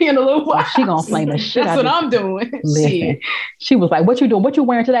play in a little while. She gonna flame the shit. That's what I'm doing. Listen, she was like, "What you doing? What you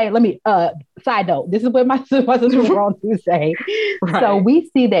wearing today?" Let me. Side note: this is what my sister was on Tuesday. Right. So we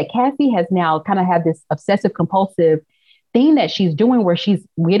see that Cassie has now kind of had this obsessive compulsive thing that she's doing, where she's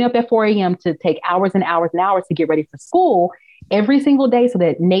getting up at 4 a.m. to take hours and hours and hours to get ready for school every single day, so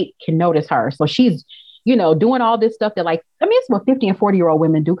that Nate can notice her. So she's doing all this stuff that, like, it's what 50 and 40-year-old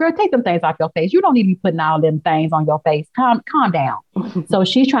women do. Girl, take them things off your face. You don't need to be putting all them things on your face. Calm down. So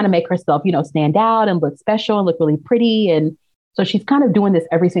she's trying to make herself, stand out and look special and look really pretty. And so she's kind of doing this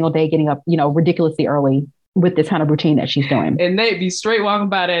every single day, getting up, ridiculously early with this kind of routine that she's doing. And Nate be straight walking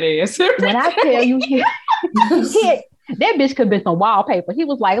by that ass. When I tell you, that bitch could have been some wallpaper. He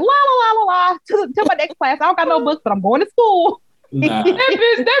was like, la, la, la, la, la, to my next class. I don't got no books, but I'm going to school. Nah.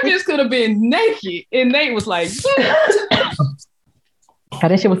 that bitch could have been naked. And Nate was like,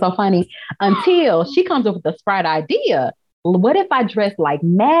 that shit was so funny. Until she comes up with this bright idea. What if I dress like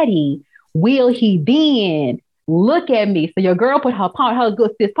Maddie? Will he then look at me? So your girl put her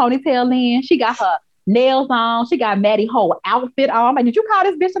good sis ponytail in. She got her nails on. She got Maddie whole outfit on. I'm like, did you call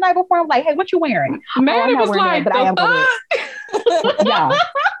this bitch the night before? I'm like, hey, what you wearing? Maddie was like, that, but I am going. Yeah,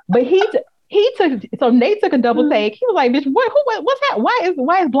 but Nate took a double take. He was like, bitch, what's that?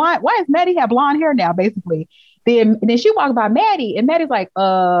 Why is Maddie have blonde hair now? Basically, then she walked by Maddie, and Maddie's like,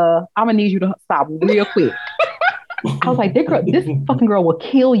 I'm gonna need you to stop real quick. I was like, this fucking girl will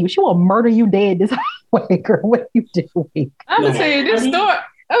kill you. She will murder you dead this way, girl. What are you doing? I'm gonna tell you this story.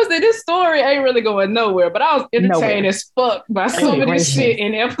 This story ain't really going nowhere, but I was entertained as fuck by some of this shit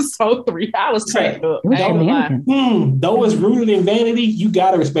in episode 3. I was cracked up. Though it's rooted in vanity, you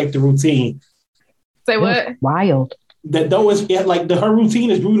gotta respect the routine. Say what? Wild. That though it's like her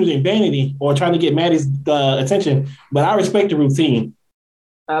routine is rooted in vanity or trying to get Maddie's attention, but I respect the routine.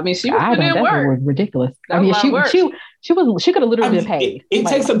 She was putting in work. Was ridiculous. She could have literally been paid. It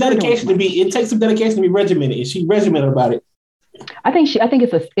takes some dedication to be regimented, and she regimented about it. I think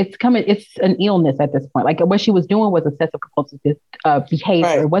it's an illness at this point. Like what she was doing was excessive compulsive behavior.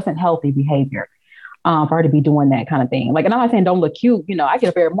 Right. It wasn't healthy behavior for her to be doing that kind of thing. Like, and I'm not saying don't look cute. I get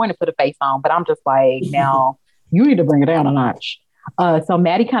up every morning to put a face on, but I'm just like, now you need to bring it down a notch. So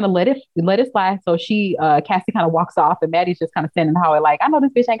Maddie kind of let it slide. So Cassie kind of walks off, and Maddie's just kind of standing in the hallway like, I know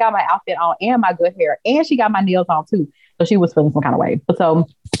this bitch ain't got my outfit on and my good hair, and she got my nails on too. So she was feeling some kind of way. So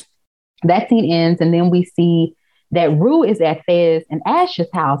that scene ends, and then we see that Rue is at Fez and Ash's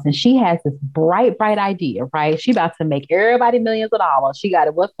house, and she has this bright idea, right? She about to make everybody millions of dollars. She got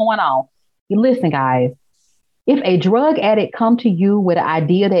it. What's going on? Listen, guys, if a drug addict come to you with an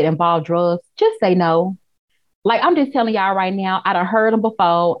idea that involves drugs, just say no. Like, I'm just telling y'all right now, I done heard him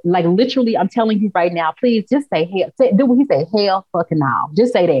before. Like, literally, I'm telling you right now, please just say hell. Do what he said, hell fucking no.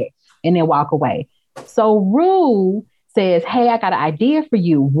 Just say that and then walk away. So Rue says, hey, I got an idea for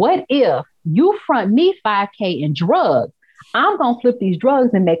you. What if you front me $5,000 in drugs? I'm going to flip these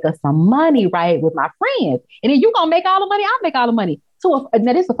drugs and make us some money, right, with my friends. And then you going to make all the money, I'll make all the money. So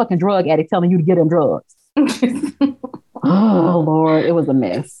now this is a fucking drug addict telling you to get them drugs. Oh, Lord, it was a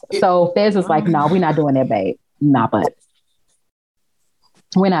mess. So Fez was like, no, we're not doing that, babe. Nah, but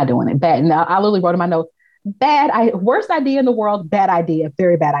we're not doing it. Bad. Now, I literally wrote in my notes, worst idea in the world, bad idea,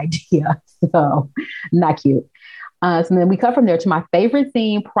 very bad idea. So not cute. So then we cut from there to my favorite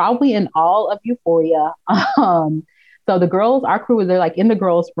scene, probably in all of Euphoria. So the girls, our crew, they're like in the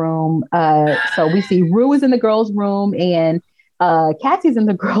girls' room. So we see Rue is in the girls' room and Cassie's in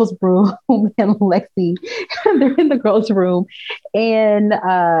the girls' room and Lexi, they're in the girls' room. And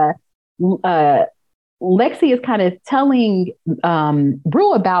Lexi is kind of telling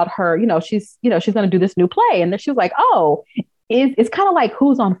Rue about her, she's going to do this new play. And then she was like, oh, it's kind of like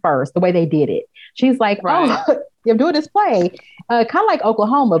Who's on First, the way they did it. She's like, right. Oh, you're doing this play, kind of like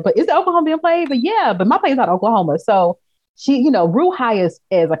Oklahoma, but is it Oklahoma being played? But yeah, but my play is not Oklahoma. So she, Rue high as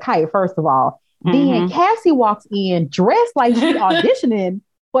a kite, first of all. Mm-hmm. Then Cassie walks in dressed like she's auditioning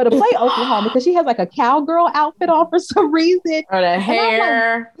for the play Oklahoma because she has like a cowgirl outfit on for some reason. Or the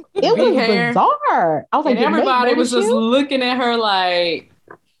hair. Like, it was bizarre. I was like, everybody was just looking at her like,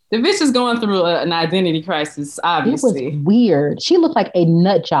 the bitch is going through an identity crisis, obviously. It was weird. She looked like a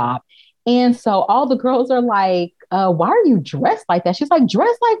nut job. And so all the girls are like, why are you dressed like that? She's like,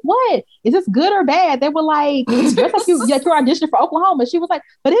 dressed like what? Is this good or bad? They were like, dressed like you're auditioning for Oklahoma. She was like,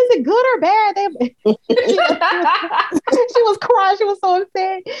 but is it good or bad? She was crying. She was so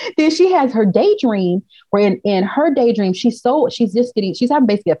upset. Then she has her daydream where in her daydream, she's having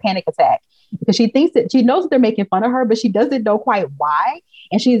basically a panic attack because she thinks that she knows that they're making fun of her, but she doesn't know quite why.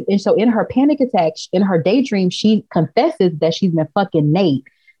 And so in her panic attack, in her daydream, she confesses that she's been fucking Nate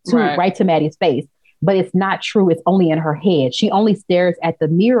right to Maddie's face. But it's not true. It's only in her head. She only stares at the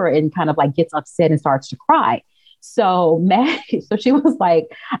mirror and kind of like gets upset and starts to cry. So she was like,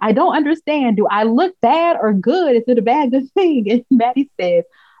 I don't understand. Do I look bad or good? Is it a bad, good thing? And Maddie says,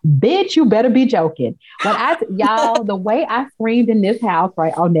 bitch, you better be joking. Y'all, the way I screamed in this house,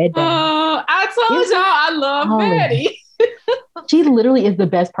 right, on that day. I told y'all I love Maddie. She literally is the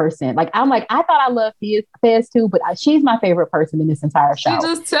best person. Like, I'm like, I thought I loved Fez too, but she's my favorite person in this entire show. She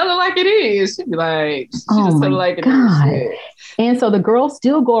just tell it like it is. She'd be like, just tell it like it is. And so the girls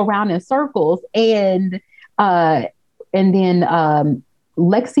still go around in circles, and then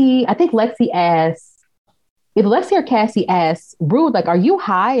Lexi, I think Lexi asks, if Lexi or Cassie asks Rue, like, are you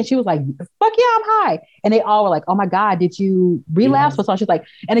high? And she was like, fuck yeah, I'm high. And they all were like, oh my God, did you relapse? Yeah. So she's like,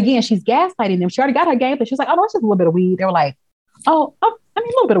 and again, she's gaslighting them. She already got her game, but she's like, oh, no, it's just a little bit of weed. They were like, a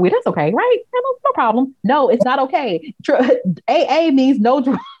little bit of weed, that's okay, right? No problem. No, it's not okay. AA means no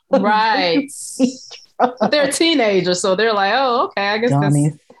drugs. Right. But they're teenagers, so they're like, oh, okay, I guess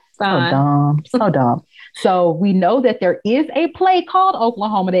Dummies. That's fine. So dumb. So we know that there is a play called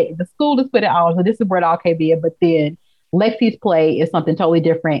Oklahoma that the school has put it on. So this is where it all came in. But then Lexi's play is something totally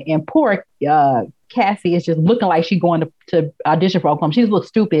different. And poor Cassie is just looking like she's going to audition for Oklahoma. She just looks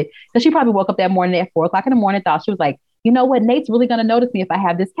stupid. So she probably woke up that morning at 4:00 in the morning, thought she was like, you know what? Nate's really going to notice me if I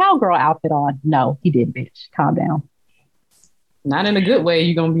have this cowgirl outfit on. No, he didn't, bitch. Calm down. Not in a good way.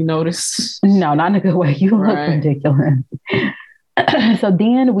 You're going to be noticed. No, not in a good way. You look ridiculous. So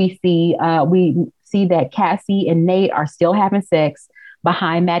then we see that Cassie and Nate are still having sex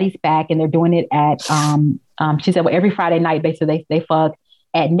behind Maddie's back, and they're doing it at she said, well, every Friday night, basically they fuck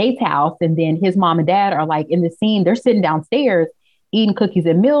at Nate's house, and then his mom and dad are like in the scene. They're sitting downstairs eating cookies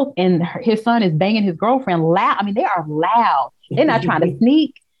and milk, and his son is banging his girlfriend loud. I mean, they are loud. They're not trying to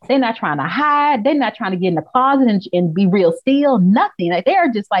sneak. They're not trying to hide. They're not trying to get in the closet and be real still. Nothing. Like, they're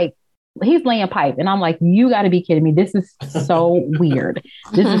just like, he's laying pipe. And I'm like, you got to be kidding me. This is so weird.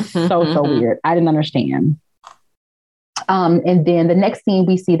 This is so weird. I didn't understand. And then the next scene,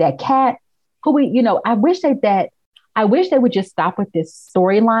 we see that Kat, who I wish they would just stop with this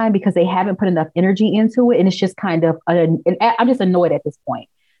storyline because they haven't put enough energy into it. And it's just kind of, I'm just annoyed at this point.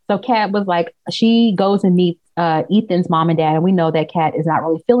 So Kat was like, she goes and meets Ethan's mom and dad. And we know that Kat is not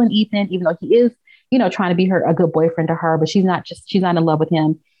really feeling Ethan, even though he is, trying to be a good boyfriend to her, but she's not in love with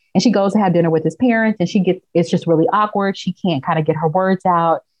him. And she goes to have dinner with his parents, and it's just really awkward. She can't kind of get her words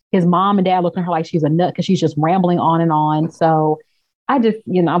out. His mom and dad look at her like she's a nut because she's just rambling on and on. So I just,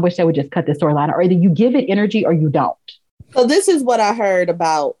 I wish they would just cut the storyline, or either you give it energy or you don't. So this is what I heard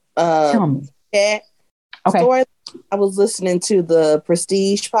about Kat story. I was listening to the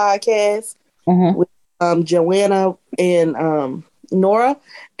Prestige podcast with Joanna and Nora,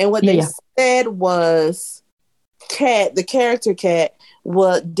 and what they said was Kat, the character Kat,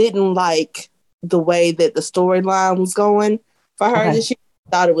 didn't like the way that the storyline was going for her. That she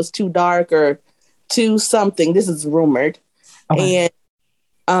thought it was too dark or too something. This is rumored. Okay.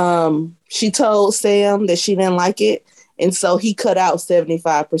 And she told Sam that she didn't like it. And so he cut out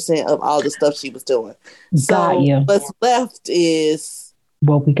 75% of all the stuff she was doing. So what's left is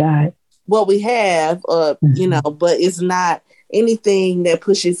what we got. What we have, you know, but it's not anything that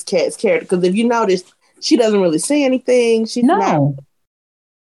pushes Kat's character. Because if you notice, she doesn't really say anything. She's not.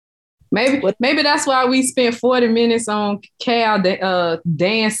 Maybe that's why we spent 40 minutes on Cal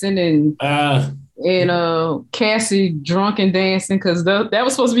dancing and Cassie drunk and dancing, because that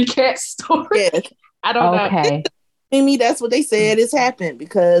was supposed to be Kat's story. Yes. I don't know. Mimi, that's what they said has happened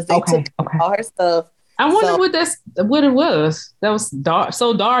because they took all her stuff. I wonder what it was. That was dark,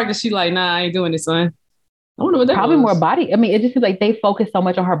 so dark that she like, nah, I ain't doing this, son. I wonder what that probably was. More body. I mean, it just feels like they focus so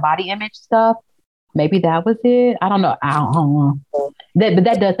much on her body image stuff. Maybe that was it. I don't know. I don't know. But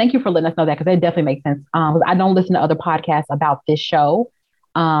that does. Thank you for letting us know that, because that definitely makes sense. I don't listen to other podcasts about this show.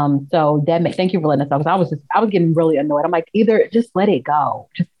 So thank you for letting us know, because I was getting really annoyed. I'm like, either just let it go.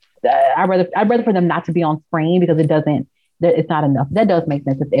 Just I'd rather for them not to be on screen, because it's not enough. That does make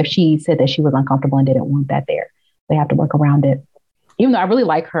sense. If she said that she was uncomfortable and didn't want that there, they have to work around it. Even though I really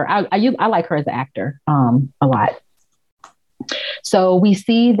like her, I like her as an actor a lot. So we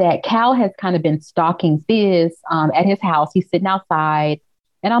see that Cal has kind of been stalking Fizz at his house. He's sitting outside,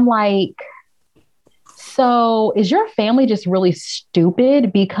 and I'm like, so is your family just really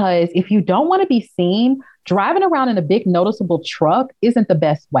stupid? Because if you don't want to be seen, driving around in a big noticeable truck isn't the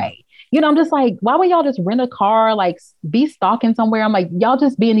best way. You know, I'm just like, why would y'all just rent a car, like be stalking somewhere? I'm like, y'all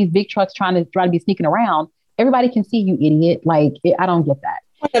just be in these big trucks trying to be sneaking around. Everybody can see you, idiot. Like, I don't get that.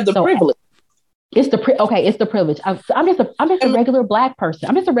 I have the privilege. It's the privilege. I'm just a regular Black person.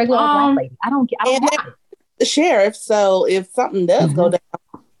 I'm just a regular Black lady. I don't get it. The sheriff. So if something does go down,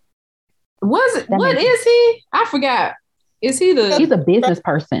 what is he? I forgot. Is he He's a business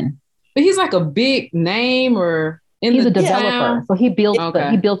person. But he's like a big name, or he's a developer. Town? So he builds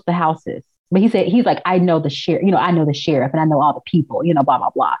the houses. But he said, he's like, I know the sheriff. You know, I know the sheriff, and I know all the people. You know, blah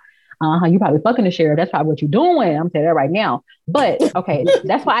blah blah. You probably fucking the sheriff. That's probably what you're doing. I'm saying that right now. But okay,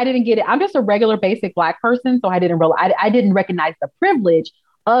 that's why I didn't get it. I'm just a regular basic Black person, so I didn't recognize the privilege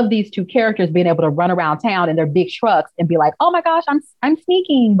of these two characters being able to run around town in their big trucks and be like, oh my gosh, I'm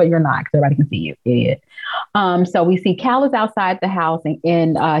sneaking, but you're not, because everybody can see you, idiot. So we see Cal is outside the house,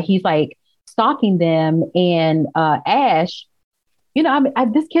 and he's like stalking them, and Ash, you know,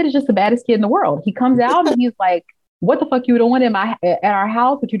 this kid is just the baddest kid in the world. He comes out and he's like, what the fuck you doing at our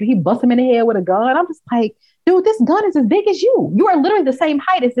house? What you do? He busts him in the head with a gun. I'm just like, dude, this gun is as big as you. You are literally the same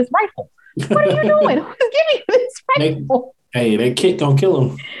height as this rifle. What are you doing? Who's giving you this rifle? Hey, that kid gonna kill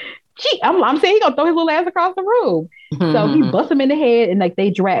him. I'm saying he gonna throw his little ass across the room. So he busts him in the head, and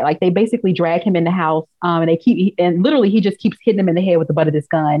they basically drag him in the house. And literally he just keeps hitting him in the head with the butt of this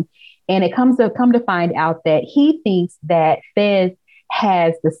gun. And it come to find out that he thinks that Fez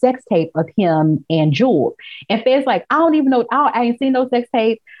has the sex tape of him and Jules. And Fed's like, I don't even know. I ain't seen no sex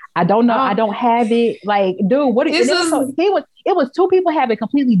tape. I don't know. I don't have it. Like, dude, what is this? It was two people having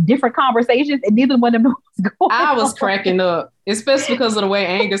completely different conversations, and neither one of them was going I was cracking up, especially because of the way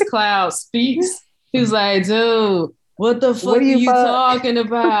Angus Cloud speaks. He was like, dude, what the fuck are you talking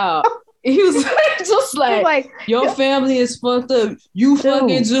about? He was just like your family is fucked up. You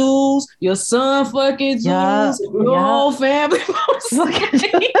fucking Jules, your son fucking Jules, your whole family.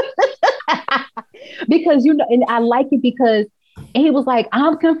 Because, you know, and I like it because he was like,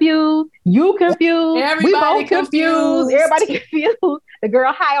 I'm confused, you confused, we both confused, everybody confused. The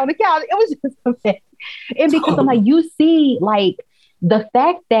girl high on the couch. It was just a mess. And because I'm like, you see, like, the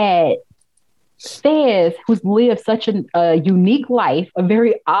fact that Fez, who's lived such a unique life, a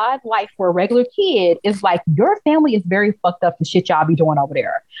very odd life for a regular kid, is like, your family is very fucked up, the shit y'all be doing over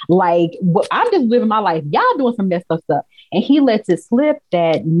there. Like, I'm just living my life. Y'all doing some messed up stuff. And he lets it slip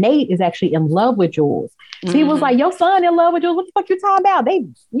that Nate is actually in love with Jules. So he was like, your son in love with Jules? What the fuck you talking about? They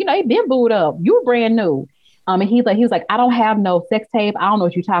been booed up. You were brand new. And he was like, I don't have no sex tape. I don't know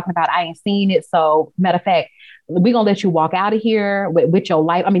what you're talking about. I ain't seen it. So matter of fact, we're going to let you walk out of here with your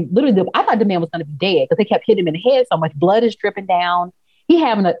life. I mean, literally, I thought the man was going to be dead because they kept hitting him in the head so much. Blood is dripping down. He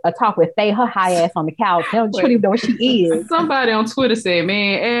having a talk with Faye, her high ass on the couch. They don't even know where she is. Somebody on Twitter said,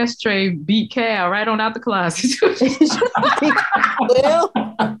 man, Ashtray beat Cal right on out the closet. Well,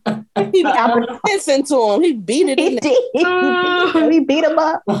 he listened to him. He beat it. He beat him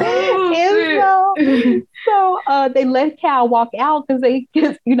up. So they let Cal walk out because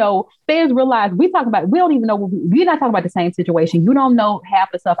fans realize we don't even know. We're not talking about the same situation. You don't know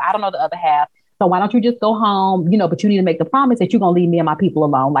half the stuff. I don't know the other half. So why don't you just go home? But you need to make the promise that you're gonna leave me and my people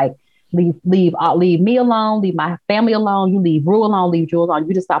alone. Like leave me alone, leave my family alone. You leave Rue alone, leave Jules alone.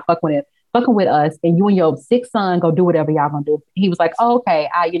 You just stop fucking with him. fucking with us, and you and your sick son go do whatever y'all gonna do. He was like, oh, okay,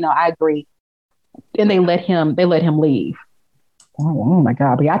 I agree. And they let him leave. Oh my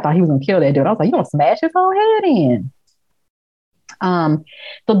God. But I thought he was gonna kill that dude. I was like, you gonna smash his whole head in.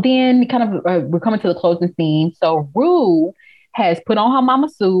 So then kind of we're coming to the closing scene. So Rue has put on her mama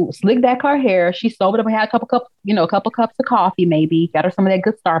suit, slicked back her hair. She sobered up and had a couple cups of coffee, maybe got her some of that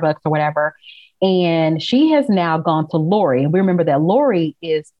good Starbucks or whatever. And she has now gone to Lori. And we remember that Lori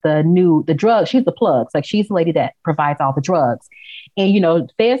is the drug. She's the plugs. Like she's the lady that provides all the drugs.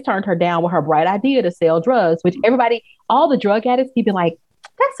 And, Fez turned her down with her bright idea to sell drugs, which all the drug addicts keep being like,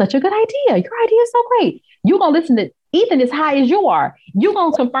 that's such a good idea. Your idea is so great. You're going to listen to Ethan as high as you are. You're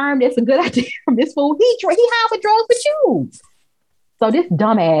going to confirm that's a good idea from this fool. He high with drugs with you. So this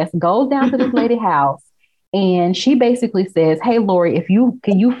dumbass goes down to this lady's house. And she basically says, hey, Lori,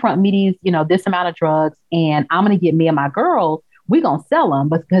 can you front me these, this amount of drugs, and I'm going to get me and my girls, we're going to sell them,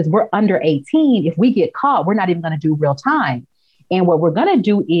 but because we're under 18, if we get caught, we're not even going to do real time. And what we're going to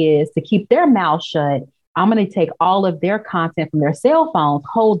do is to keep their mouths shut, I'm going to take all of their content from their cell phones,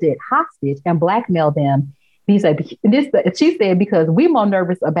 hold it hostage, and blackmail them. She said, because we're more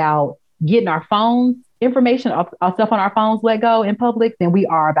nervous about getting our phones, information, our stuff on our phones let go in public than we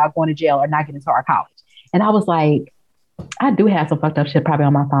are about going to jail or not getting into our college. And I was like, I do have some fucked up shit probably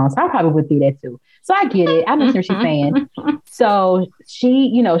on my phone. So I probably would do that too. So I get it. I understand what she's saying. So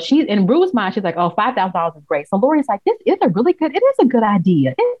she's in Rue's mind, she's like, oh, $5,000 is great. So Lori's like, it is a good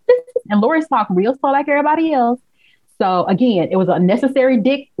idea. And Lori's talking real slow like everybody else. So again, it was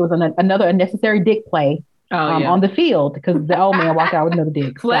another unnecessary dick play on the field because the old man walked out with another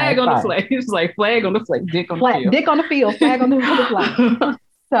dick. Flag on the flag. He was like, flag on the flag, dick on the field. Dick on the field, flag on the flag.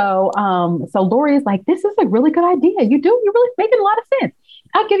 So Lori is like, this is a really good idea. You're really making a lot of sense.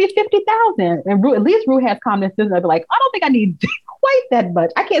 I'll give you $50,000. And at least Rue has common sense. I'd be like, I don't think I need quite that much.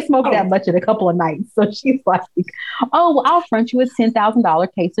 I can't smoke that much in a couple of nights. So she's like, oh, well, I'll front you a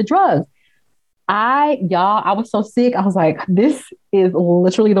 $10,000 case of drugs. I was so sick. I was like, this is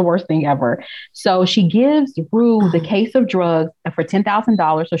literally the worst thing ever. So she gives Rue the case of drugs for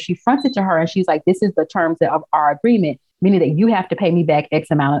 $10,000. So she fronts it to her and she's like, this is the terms of our agreement, meaning that you have to pay me back X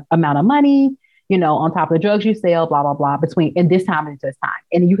amount of money, on top of the drugs you sell, blah, blah, blah, between in this time and this time.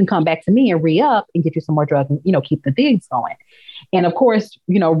 And you can come back to me and re-up and get you some more drugs and, keep the things going. And of course,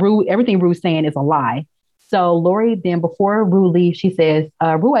 Rue, everything Rue's saying is a lie. So Lori, then before Rue leaves, she says,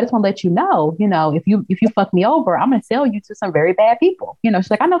 Rue, I just want to let you know, if you fuck me over, I'm going to sell you to some very bad people.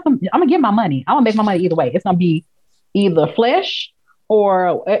 She's like, I'm going to get my money. I'm going to make my money either way. It's going to be either flesh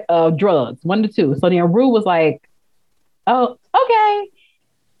or drugs, one of the two. So then Rue was like, oh, okay.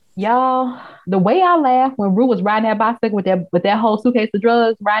 Y'all, the way I laughed when Rue was riding that bicycle with that whole suitcase of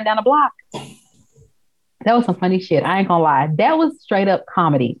drugs riding down the block, that was some funny shit. I ain't gonna lie. That was straight up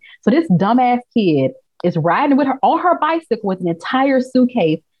comedy. So this dumbass kid is riding with her on her bicycle with an entire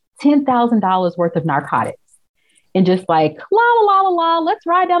suitcase, $10,000 worth of narcotics. And just like, la, la, la, la, let's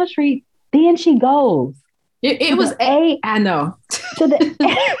ride down the street. Then she goes. I know.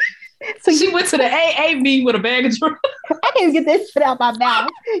 So she went to the AA meeting with a bag of drugs. I can't get this shit out my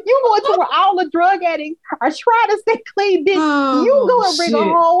mouth. You going to where all the drug addicts are trying to stay clean, bitch. You go and bring a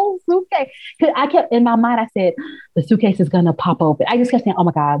whole suitcase. Because I kept in my mind, I said, the suitcase is gonna pop open. I just kept saying, oh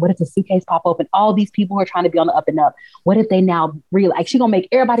my God, what if the suitcase pop open? All these people who are trying to be on the up and up. What if they now realize she gonna make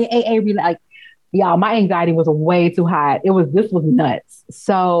everybody AA realize? Y'all, my anxiety was way too high. This was nuts.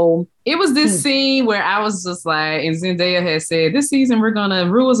 So it was this scene where I was just like, and Zendaya had said, this season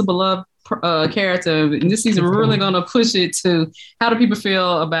Rue is a beloved character. And this season we're really gonna push it to how do people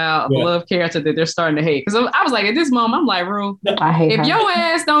feel about a beloved character that they're starting to hate. Because I was like, at this moment, I'm like, Rue, if your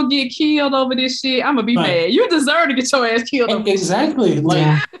ass don't get killed over this shit, I'm gonna be mad. You deserve to get your ass killed over exactly. This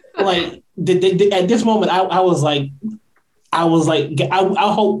shit. Like at this moment, I was like, I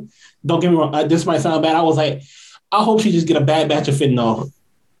hope. Don't get me wrong. This might sound bad. I was like, I hope she just get a bad batch of fentanyl.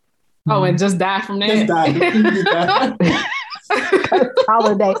 Oh, and just die from that. Just die.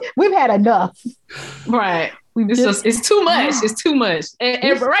 Holiday. We've had enough. Right. It's too much. It's too much.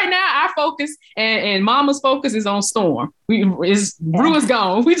 And right now, our focus and Mama's focus is on Storm. Rue is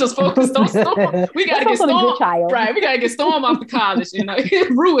gone. We just focused on Storm. We gotta get Storm. Right. We gotta get Storm off the college.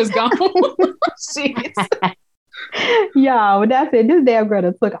 Rue is gone. Shit. Yo, that's it. This damn girl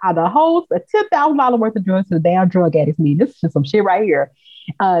took out a whole $10,000 worth of drugs to the damn drug addicts meeting. This is just some shit right here.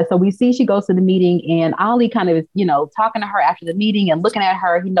 So we see she goes to the meeting and Ali kind of is, talking to her after the meeting and looking at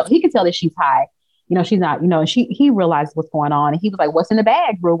her. He can tell that she's high. She's not, and he realized what's going on. And he was like, what's in the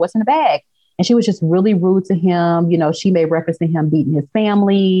bag, Rue? What's in the bag? And she was just really rude to him. She made reference to him beating his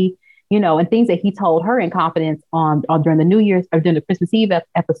family. and things that he told her in confidence on during the New Year's or during the Christmas Eve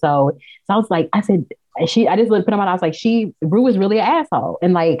episode. So I was like, I just put him on. I was like, Rue is really an asshole.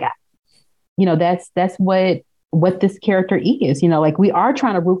 And like, that's what this character is, like we are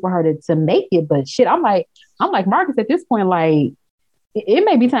trying to root for her to make it, but shit, I'm like Marcus at this point, like it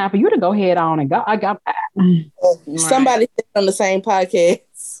may be time for you to go head on and go. Somebody said on the same podcast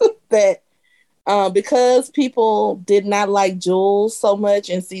that because people did not like Jules so much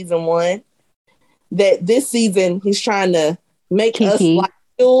in season 1, that this season he's trying to make Kiki. Us like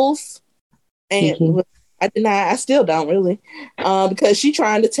Jules, and Kiki. I still don't really, because she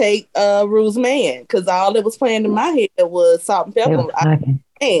trying to take Rue's man, because all that was playing in my head was Salt and Pepper.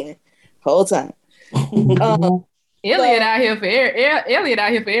 Man, whole time. Elliot out here for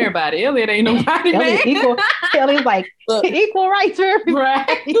everybody. Elliot ain't nobody, man. Elliot's like equal rights for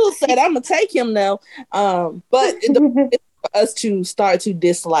everybody. You said I'm gonna take him now, but it's for us to start to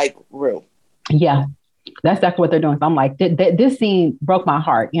dislike Rue. Yeah, that's exactly what they're doing. So I'm like, this scene broke my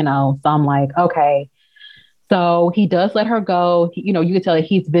heart, So I'm like, okay. So he does let her go. You can tell that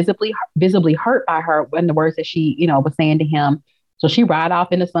he's visibly hurt by her and the words that she, was saying to him. So she ride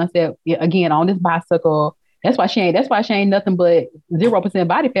off in the sunset again on this bicycle. That's why she ain't nothing but 0%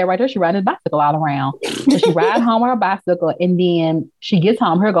 body fat right there. She riding this bicycle all around. So she ride home on her bicycle, and then she gets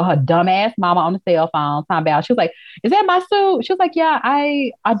home. Her dumbass mama on the cell phone talking about. She was like, "Is that my suit?" She was like, "Yeah,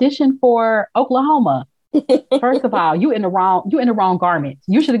 I auditioned for Oklahoma." First of all, you in the wrong garment.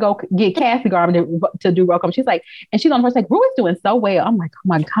 You should go get Cassie garment to do Welcome. She's like, and she's on the first like, Rue is doing so well. I'm like, oh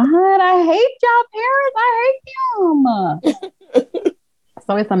my God, I hate y'all parents. I hate them.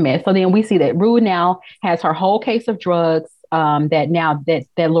 So it's a mess. So then we see that Rue now has her whole case of drugs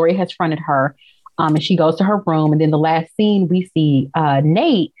that Lori has fronted her. And she goes to her room. And then the last scene, we see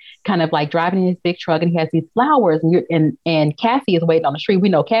Nate kind of like driving in his big truck, and he has these flowers, and Cassie is waiting on the street. We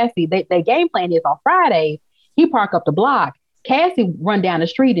know Cassie, their game plan is on Friday, he park up the block. Cassie run down the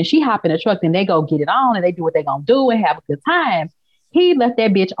street and she hop in the truck, and they go get it on and they do what they gonna do and have a good time. He left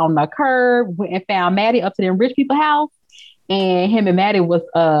that bitch on the curb, went and found Maddie up to them rich people house. And him and Maddie was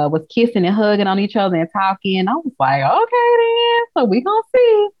kissing and hugging on each other and talking. I was like, okay then, so we gonna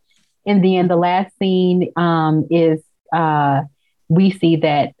see. And then the last scene is we see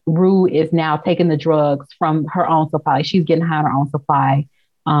that Rue is now taking the drugs from her own supply. She's getting high on her own supply.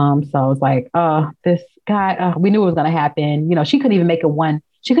 So it's like, this guy, we knew it was going to happen. She couldn't even make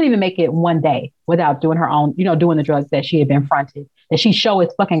it one day without doing her own, doing the drugs that she had been fronted, that she sure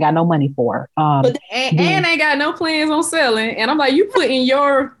as fucking got no money for. And ain't got no plans on selling. And I'm like, you putting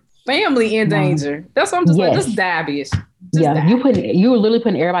your family in danger. That's what I'm just like, just die, bitch. You were literally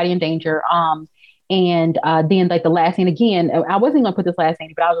putting everybody in danger. And then like the last scene again, I wasn't going to put this last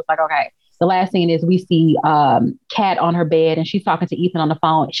scene, but I was just like, okay. The last scene is we see Kat on her bed, and she's talking to Ethan on the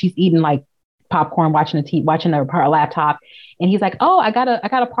phone. She's eating like popcorn, watching her laptop. And he's like, oh, I got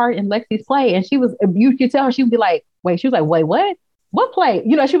a part in Lexi's play. And you could tell her, she would be like, wait, what? What play?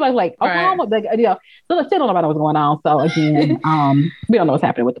 She was like, Oklahoma. Right. So still don't know what's going on. So again, we don't know what's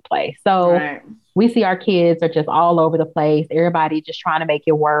happening with the play. So we see our kids are just all over the place. Everybody just trying to make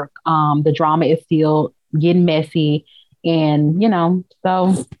it work. The drama is still getting messy, and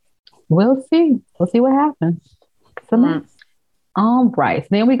so we'll see. We'll see what happens. Right. So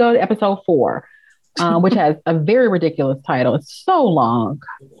then we go to episode 4, which has a very ridiculous title. It's so long.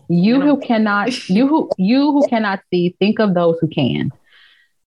 You who cannot see, think of those who can.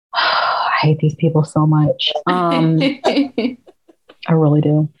 I hate these people so much. I really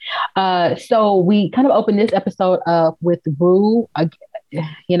do. So we kind of open this episode up with Rue.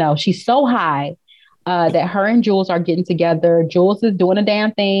 She's so high that her and Jules are getting together. Jules is doing a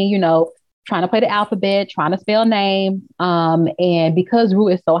damn thing, trying to play the alphabet, trying to spell names. And because Rue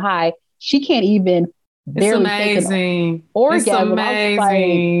is so high, she can't even barely take an orgasm. It's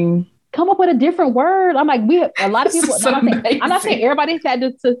amazing. Like, come up with a different word. I'm like, a lot of people. I'm not saying everybody's had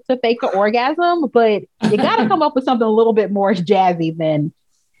to fake an orgasm, but you got to come up with something a little bit more jazzy than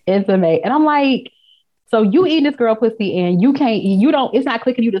it's amazing. And I'm like, so you eating this girl pussy, and it's not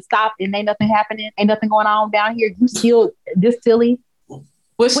clicking you to stop, and ain't nothing happening, ain't nothing going on down here. You still this silly.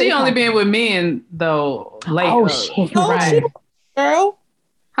 Well, she only been with men though. Later. Oh shit! Right, girl.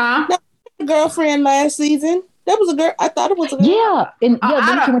 Huh? Girlfriend last season. That was a girl. I thought it was a girl. Yeah. And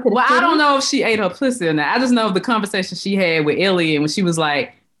I don't know if she ate her pussy or not. I just know the conversation she had with Elliot when she was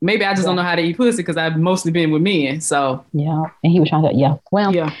like, maybe I just don't know how to eat pussy because I've mostly been with men. So yeah. And he was trying to,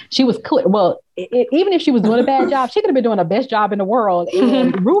 Well, she was clear. Well, even if she was doing a bad job, she could have been doing the best job in the world.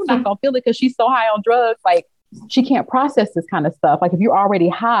 And Rue's not going to feel it because she's so high on drugs. Like, she can't process this kind of stuff. Like, if you're already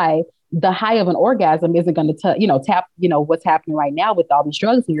high, the high of an orgasm isn't going to, tap, what's happening right now with all these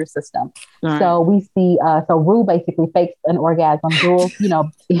drugs in your system. Right. So we see, so Rue basically fakes an orgasm. Jules,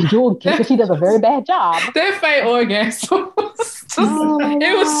 Jules, because she does a very bad job. That fake orgasm.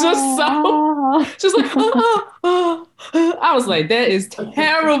 It was just like, I was like, that is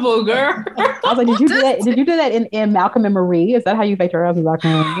terrible, girl. I was like, did you do that in Malcolm and Marie? Is that how you faked your husband,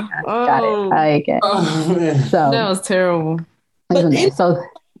 Malcolm and Marie? Got it. Okay. So that was terrible. But in the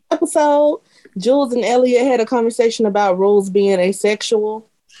episode, Jules and Elliot had a conversation about Rose being asexual.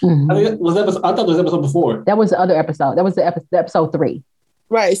 Mm-hmm. I thought it was episode before. That was the other episode. That was the episode 3.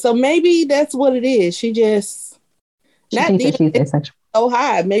 Right. So maybe that's what it is. She just thinks that she's asexual. So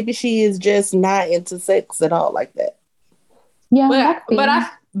high. Maybe she is just not into sex at all like that. Yeah.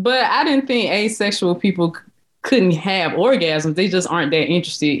 But I didn't think asexual people couldn't have orgasms. They just aren't that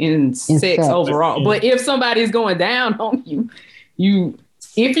interested in sex overall. Yeah. But if somebody's going down on you,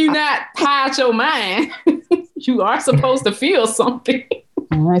 if you're not high out your mind, you are supposed to feel something.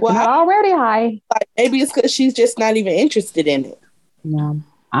 Well, not already high. Maybe it's because she's just not even interested in it. No,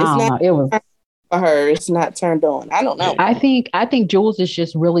 I don't know. It was for her. It's not turned on. I don't know. I think Jules is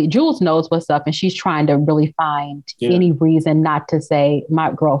just really, Jules knows what's up, and she's trying to really find any reason not to say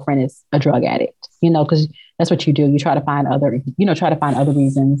my girlfriend is a drug addict. Because that's what you do. You try to find other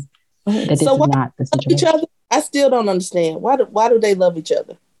reasons that this is not the situation. Each other? I still don't understand. Why do they love each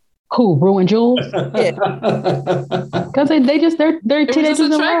other? Who, Rue and Jules? Yeah. Because they're teenagers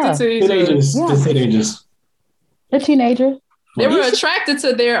in love. Teenagers. Yeah. Teenagers. They're teenagers. They were attracted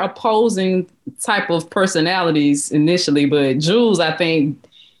to their opposing type of personalities initially, but Jules, I think,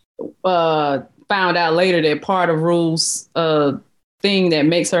 found out later that part of Rue's thing that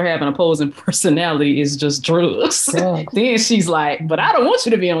makes her have an opposing personality is just drugs. Then she's like, but I don't want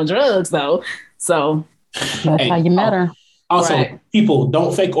you to be on drugs, though. So that's how you met her. Also, people,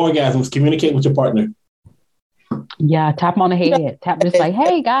 don't fake orgasms. Communicate with your partner. Yeah, tap them on the head. Tap just like,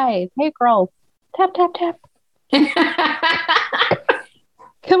 hey, guys. Hey, girls. Tap, tap, tap.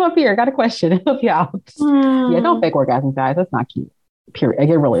 Come up here. Got a question. Help you out. Yeah, don't fake orgasms, guys. That's not cute. Period.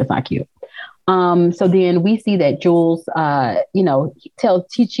 It really is not cute. So then we see that Jules,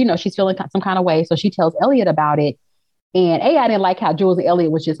 she's feeling some kind of way. So she tells Elliot about it. And I didn't like how Jules and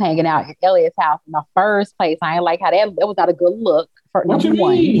Elliot was just hanging out at Elliot's house in the first place. I didn't like how that was not a good look for number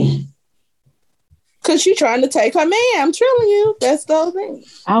one. Because she's trying to take her man. I'm telling you, that's the whole thing.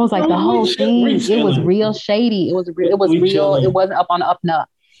 I was like, the whole thing, it was real shady. It was real. It wasn't up on the up and up.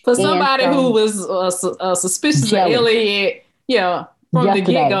 For somebody who was suspicious of Elliot, from the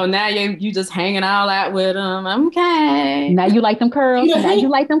get-go, now you just hanging all out with him. Okay. Now you like them curls.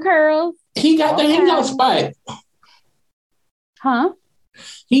 He got the hangout spot. Huh?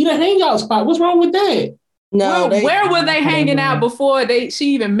 He the hangout spot. What's wrong with that? No. Where were they hanging out before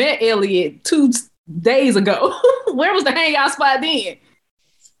she even met Elliot 2 days ago? Where was the hangout spot then?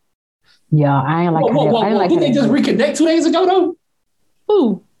 Yeah, I ain't like. Did they just reconnect 2 days ago though?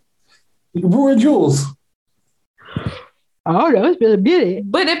 Who? Rue and Jules. Oh, no, it's been a minute.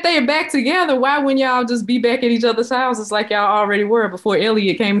 But if they're back together, why wouldn't y'all just be back at each other's houses like y'all already were before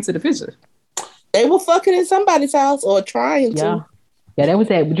Elliot came into the picture? They were fucking in somebody's house or trying to. Yeah, that was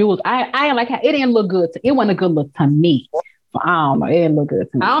that. Jules, I ain't like how it didn't look good. It wasn't a good look to me. I don't know. It didn't look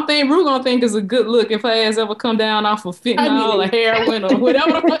good to me. I don't think Rue gonna think it's a good look if her ass ever come down off of fentanyl or heroin or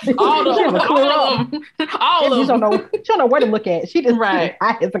whatever. All of them. She don't know where to look at. She just right.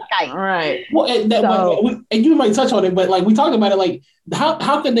 It's a kite. Right. Well, and you might touch on it, but like we talked about it, like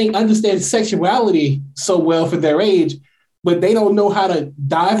how can they understand sexuality so well for their age, but they don't know how to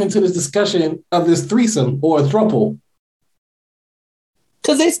dive into this discussion of this threesome or a throuple?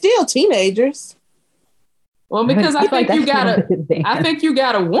 Because they're still teenagers. Well, because I think you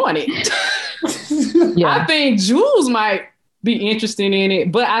gotta want it. Yeah. I think Jules might be interested in it,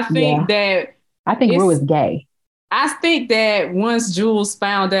 but I think Rue is gay. I think that once Jules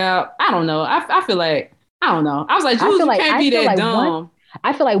found out, I don't know. I feel like, I don't know. I was like, Jules, you can't be that dumb.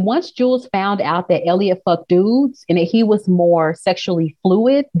 I feel like once Jules found out that Elliot fucked dudes and that he was more sexually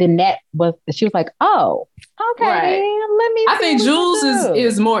fluid, then she was like, oh, okay, let me. I think Jules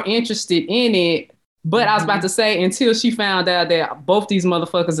is more interested in it. But I was about to say, until she found out that both these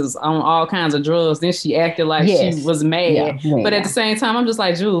motherfuckers is on all kinds of drugs, then she acted like she was mad. Yeah. But at the same time, I'm just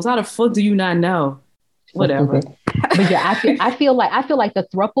like, Jules, how the fuck do you not know? Whatever. But yeah, I feel like the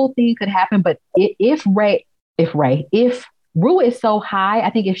throuple thing could happen. But if Rue is so high, I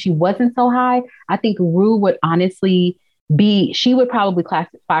think if she wasn't so high, I think Rue would honestly she would probably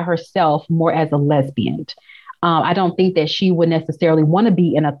classify herself more as a lesbian. I don't think that she would necessarily want to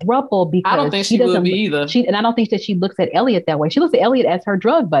be in a throuple because I don't think she would be either. And I don't think that she looks at Elliot that way. She looks at Elliot as her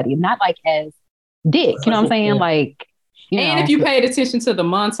drug buddy, not like as dick. You know what I'm saying? Like, if you paid attention to the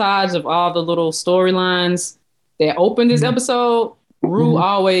montage of all the little storylines that opened this episode, Rue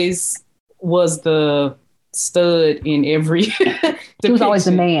always was the stud in every depiction. She was always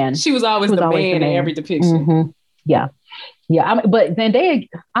the man. She was always the man in every depiction. Mm-hmm. Yeah. But Zendaya,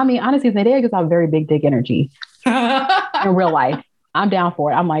 honestly, Zendaya gives out very big dick energy in real life. I'm down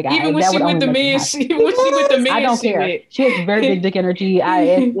for it. I'm like, even when she with the men, I don't care. She has very big dick energy. You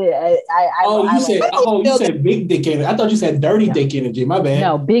said big dick energy. I thought you said dirty dick energy. My bad.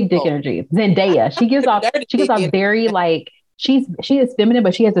 No, big dick energy. Zendaya. She gives off very like she is feminine,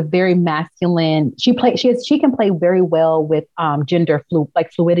 but she has a very masculine. She can play very well with gender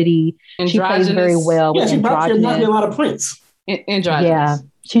fluidity. Androgynous. She plays very well with androgynous. She a lot of Prince. Androgynous. Yeah.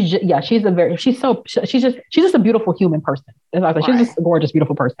 She's just a beautiful human person. She's just a gorgeous,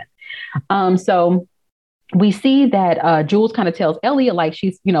 beautiful person. So we see that Jules kind of tells Elliot like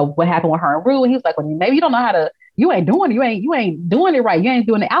she's, what happened with her and Rue, and he's like, well, maybe you don't know how to. You ain't doing it right. You ain't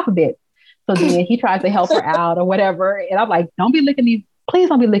doing the alphabet. So then he tries to help her out or whatever. And I'm like, please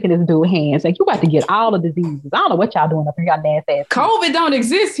don't be licking this dude's hands. Like, you about to get all the diseases. I don't know what y'all doing up here. Y'all nasty ass. COVID don't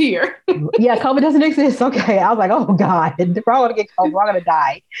exist here. Yeah, COVID doesn't exist. Okay. I was like, oh God, we're all gonna get COVID. We're all gonna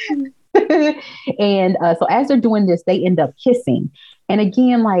die. And so as they're doing this, they end up kissing. And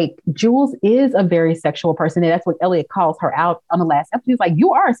again, like, Jules is a very sexual person. And that's what Elliot calls her out on the last episode. He's like,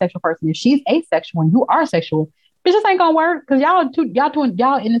 you are a sexual person. If she's asexual and you are sexual, it just ain't gonna work because y'all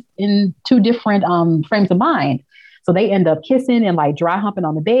in two different frames of mind. So they end up kissing and like dry humping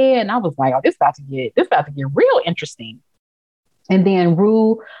on the bed, and I was like, "Oh, this about to get real interesting." And then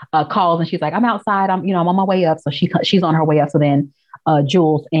Rue calls and she's like, "I'm outside. I'm on my way up." So she's on her way up. So then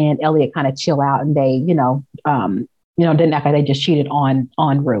Jules and Elliot kind of chill out, and they didn't act like they just cheated on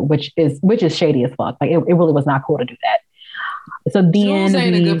Rue, which is shady as fuck. Like it really was not cool to do that. So then Jules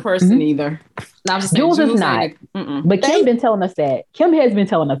ain't a good person either. No, Jules is not. But Kim been telling us that. Kim has been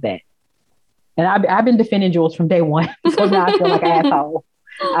telling us that. And I've been defending Jules from day one. So now I feel like an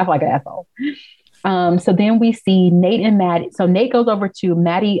asshole. So then we see Nate and Maddie. So Nate goes over to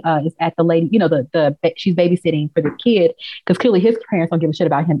Maddie is at the lady, she's babysitting for the kid because clearly his parents don't give a shit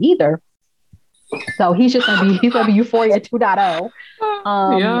about him either. So he's gonna be Euphoria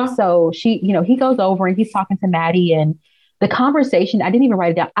 2.0. So he goes over and he's talking to Maddie, and the conversation, I didn't even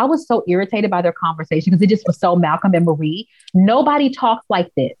write it down. I was so irritated by their conversation because it just was so Malcolm and Marie. Nobody talks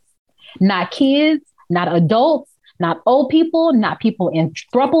like this. Not kids, not adults, not old people, not people in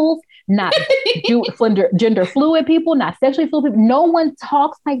thruples, not gender fluid people, not sexually fluid people. No one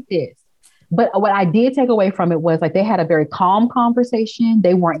talks like this. But what I did take away from it was like they had a very calm conversation.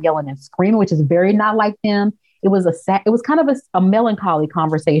 They weren't yelling and screaming, which is very not like them. It was kind of a melancholy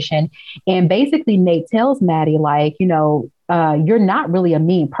conversation. And basically Nate tells Maddie, like, you're not really a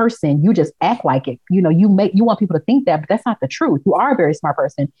mean person. You just act like it. You want people to think that, but that's not the truth. You are a very smart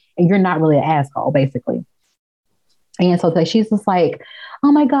person and you're not really an asshole, basically. And so she's just like,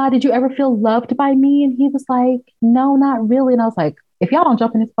 oh my God, did you ever feel loved by me? And he was like, no, not really. And I was like, if y'all don't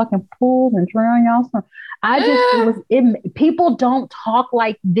jump in this fucking pool and drown y'all, people don't talk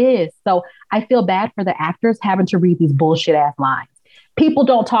like this. So I feel bad for the actors having to read these bullshit ass lines. People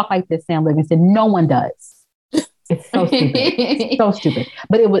don't talk like this, Sam Livingston. No one does. It's so stupid. It's so stupid.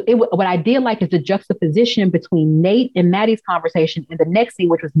 But what I did like is the juxtaposition between Nate and Maddie's conversation and the next scene,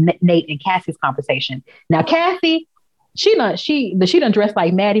 which was Nate and Cassie's conversation. Now, Cassie, she done dressed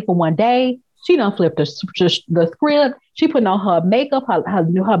like Maddie for one day. She done flipped the script. She putting on her makeup,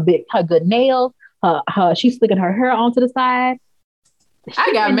 her good nails. She's slicking her hair onto the side.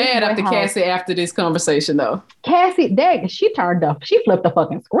 I got mad after Cassie after this conversation though. Cassie, she turned up. She flipped the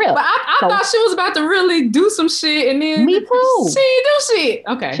fucking script. But I thought she was about to really do some shit, and then me too. She ain't do shit.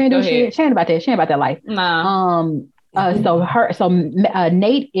 Okay, she ain't do shit. She ain't about that. She ain't about that life. Nah.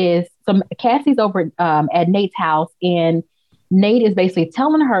 Cassie's over at Nate's house, and Nate is basically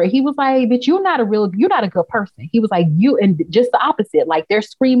telling her, he was like, bitch, you're not a good person. He was like, and just the opposite. Like they're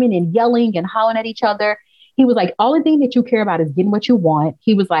screaming and yelling and hollering at each other. He was like, only thing that you care about is getting what you want.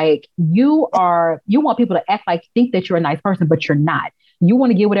 He was like, you want people to think that you're a nice person, but you're not. You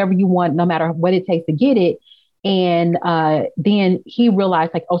want to get whatever you want, no matter what it takes to get it. And then he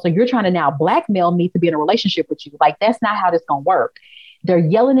realized like, oh, so you're trying to now blackmail me to be in a relationship with you. Like, that's not how this gonna work. They're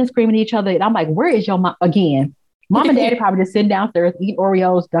yelling and screaming at each other. And I'm like, where is your mom? Again, mom and daddy probably just sitting downstairs, eating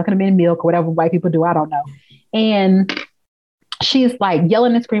Oreos, dunking them in milk, or whatever white people do. I don't know. And she's like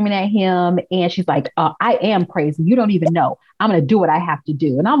yelling and screaming at him. And she's like, I am crazy. You don't even know. I'm going to do what I have to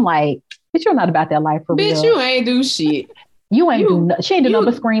do. And I'm like, Bitch, you're not about that life for real. Bitch, you ain't do shit. You ain't do nothing. She ain't do nothing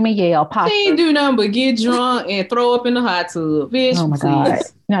but scream and yell. Posture. She ain't do nothing but get drunk and throw up in the hot tub. Bitch, oh my God.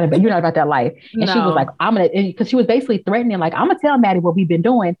 You're not about that life. And she was like, because she was basically threatening, like, I'm going to tell Maddie what we've been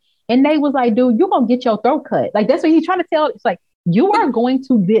doing. And Nate was like, dude, you're going to get your throat cut. Like, that's what he's trying to tell. It's like, you are going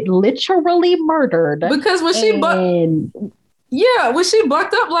to get literally murdered. Because when she when she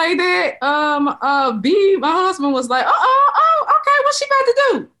bucked up like that, B, my husband was like, okay, what's she about to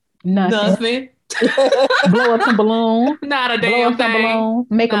do? Nothing. Blow up some balloon. Not a damn thing.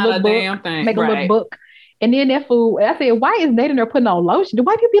 Make Not a lookbook. Make a lookbook. And then that fool, I said, why is Nate in there putting on lotion? Do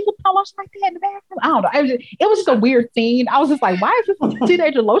white people put on lotion like that in the bathroom? I don't know. It was just a weird scene. I was just like, why is this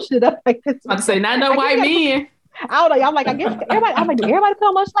teenager lotioned up like this? I'd say, not no white men. I don't know. I'm like, I guess everybody, I'm like, do everybody put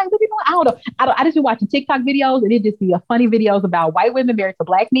on lotion like what people? I don't know. I just be watching TikTok videos and it just be funny videos about white women married to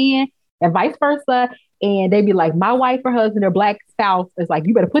black men and vice versa. And they be like, my wife or husband or black spouse is like,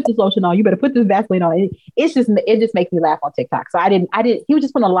 you better put this lotion on. You better put this Vaseline on. It just makes me laugh on TikTok. So I didn't, he was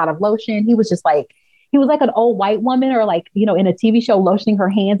just putting a lot of lotion. He was like an old white woman or like, in a TV show lotioning her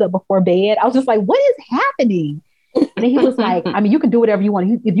hands up before bed. I was just like, what is happening? And then he was like, I mean, you can do whatever you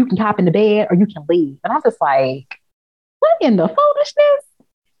want. If you can hop in the bed or you can leave. And I was just like, what in the foolishness?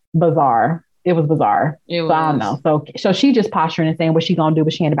 Bizarre. It was bizarre. I don't know. So she just posturing and saying what she gonna do,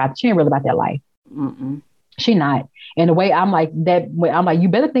 but she ain't really about that life. Mm-mm. She not. And the way I'm like, you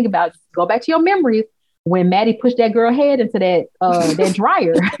better think about, go back to your memories when Maddie pushed that girl head into that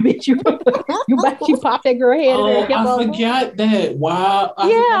dryer. Bitch, you popped that girl head. I forgot that. Wow.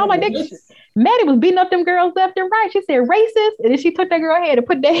 I'm like, Maddie was beating up them girls left and right. She said racist, and then she took that girl head and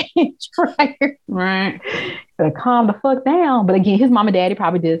put that in the dryer. Right. To calm the fuck down. But again, his mom and daddy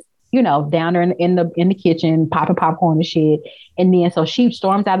probably just, down there in the kitchen, popping popcorn and shit. And then so she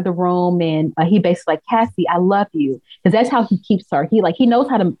storms out of the room and he basically like, Cassie, I love you. Because that's how he keeps her. He knows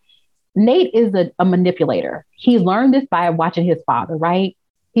how to, Nate is a manipulator. He learned this by watching his father, right?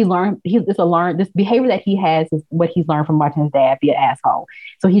 This behavior that he has is what he's learned from watching his dad be an asshole.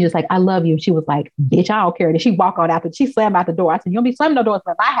 So he's just like, I love you. She was like, bitch, I don't care. And she walked on after, she slammed out the door. I said, you don't be slamming the doors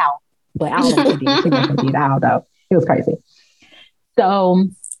in my house. But I don't know what she did. She must have did. I don't know. It was crazy. So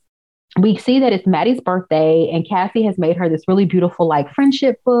we see that it's Maddie's birthday and Cassie has made her this really beautiful like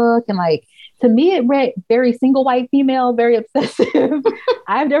friendship book. And like, to me, it read very single white female, very obsessive.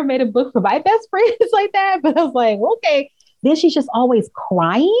 I've never made a book for my best friends like that, but I was like, okay. Then she's just always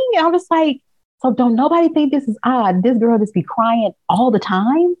crying. And I was like, so don't nobody think this is odd? This girl just be crying all the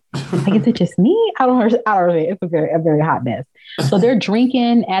time? Like, is it just me? I don't know. It's a very hot mess. So they're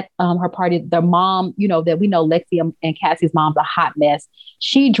drinking at her party. The mom, that we know Lexi and Cassie's mom's a hot mess.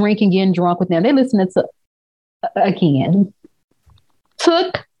 She drinking, getting drunk with them. They're listening to, again,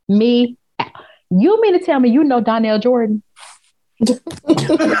 took me out. You mean to tell me Donnell Jordan? I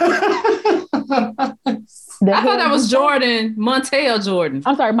thought that was Jordan, Montel Jordan.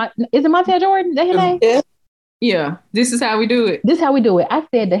 I'm sorry, is it Montel Jordan? Is that his name? Yeah, this is how we do it. This is how we do it. I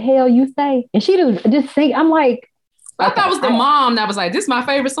said, the hell you say? And she just sing. I'm like, I thought it was the mom that was like, this is my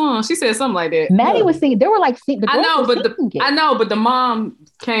favorite song. She said something like that. Maddie was singing. They were like, I know, but the mom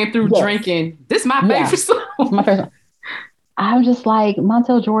came through drinking. This is my favorite song. My favorite song. I'm just like,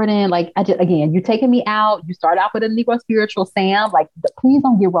 Montel Jordan, like, again, you're taking me out. You start out with a Negro spiritual, Sam. Like, please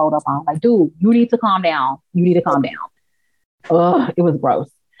don't get rolled up on. Like, dude, you need to calm down. Ugh, it was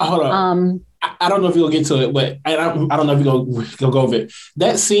gross. Hold on. I don't know if you'll get to it, but I don't know if you'll go over it.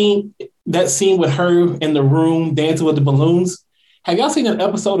 That scene with her in the room dancing with the balloons. Have y'all seen an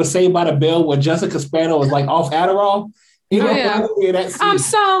episode of Saved by the Bell where Jessica Spano was like off Adderall? I'm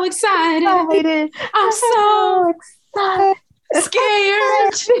so excited. I'm so excited.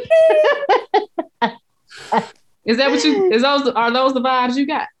 Scared. Are those the vibes you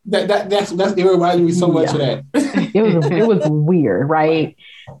got? That's it reminded me so much of that. It was weird, right?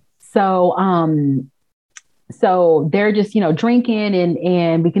 So they're just, drinking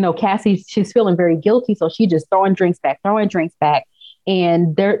and Cassie, she's feeling very guilty. So she just throwing drinks back.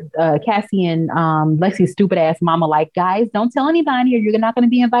 And they're Cassie and Lexi's stupid ass mama like, guys, don't tell anybody or you're not going to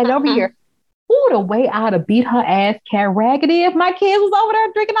be invited over here. Ooh, the way I would have beat her ass cat raggedy if my kids was over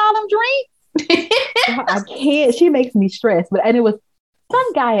there drinking all them drinks. I can't. She makes me stressed. And it was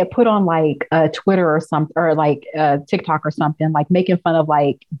some guy had put on like Twitter or something, or like TikTok or something, like making fun of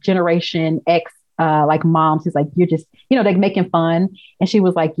like Generation X, like moms. He's like, you're just, like making fun. And she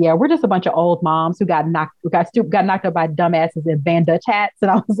was like, yeah, we're just a bunch of old moms who got knocked up by dumbasses in Van Dutch hats.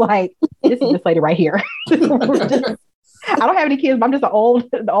 And I was like, this is this lady right here. I don't have any kids, but I'm just an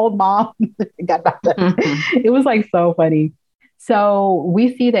old mom. It was like so funny. So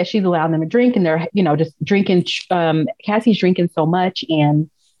we see that she's allowing them to drink and they're, just drinking. Cassie's drinking so much.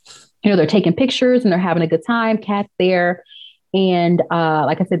 And they're taking pictures and they're having a good time. Kat's there. And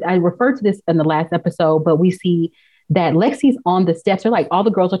like I said, I referred to this in the last episode, but we see that Lexi's on the steps. They're like, all the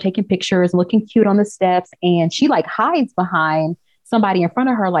girls are taking pictures, looking cute on the steps. And she like hides behind somebody in front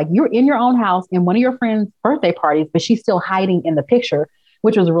of her. Like, you're in your own house in one of your friends' birthday parties, but she's still hiding in the picture,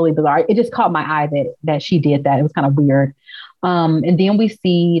 which was really bizarre. It just caught my eye that she did that. It was kind of weird. And then we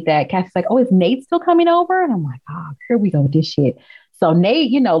see that Cassie's like, oh, is Nate still coming over? And I'm like, oh, here we go with this shit. So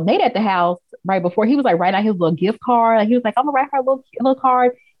Nate, Nate at the house right before, he was like writing out his little gift card. He was like, I'm gonna write her a little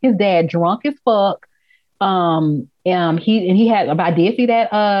card. His dad drunk as fuck. He had, I did see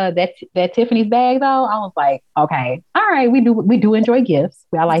that Tiffany's bag though. I was like, okay, all right, we do enjoy gifts.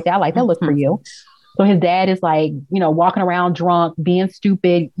 I like that look for you. So his dad is like, walking around drunk, being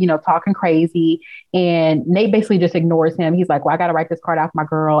stupid, talking crazy. And Nate basically just ignores him. He's like, well, I got to write this card out for my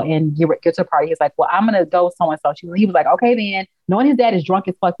girl and get to a party. He's like, well, I'm going to go so-and-so. He was like, okay, then. Knowing his dad is drunk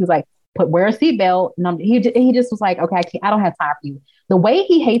as fuck, he was like, wear a seatbelt. And he just was like, okay, I don't have time for you. The way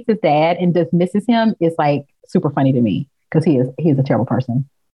he hates his dad and dismisses him is like super funny to me because he is a terrible person.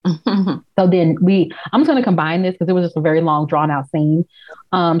 So then I'm just going to combine this because it was just a very long drawn out scene.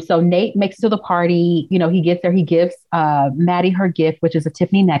 So Nate makes it to the party, he gets there, he gives Maddie her gift, which is a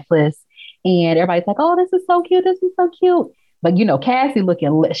Tiffany necklace. And everybody's like, oh, this is so cute. This is so cute. But Cassie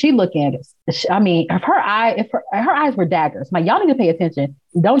I mean, if her eyes were daggers, like, y'all need to pay attention.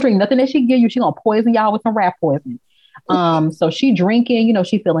 Don't drink nothing that she give you. She gonna poison y'all with some rat poison. So she drinking,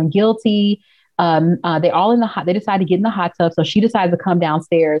 she feeling guilty. They're all they decide to get in the hot tub. So she decides to come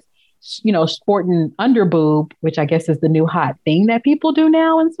downstairs, sporting under boob, which I guess is the new hot thing that people do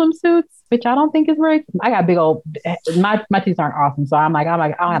now in swimsuits, which I don't think is very, I got big old, my teeth aren't awesome. So I'm like, I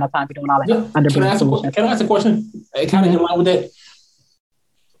don't have no time for doing all that under boob. Can I ask a question? Kind of in line with that.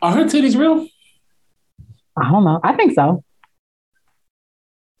 Are her titties real? I don't know. I think so.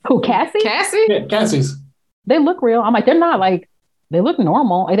 Who, Cassie? Yeah, Cassie's. They look real. I'm like, they're not like, they look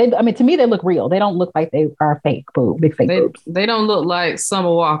normal. To me, they look real. They don't look like they are big fake boobs. They don't look like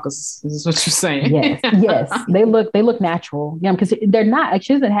Summer Walker's, is what you're saying. Yes. They look natural. Yeah, because they're not, like,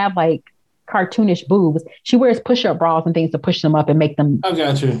 she doesn't have like cartoonish boobs. She wears push-up bras and things to push them up and make them I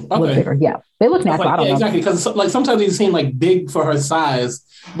got you. Okay. Look bigger. Yeah. They look natural. I don't know. Exactly. Because like sometimes they seem like big for her size,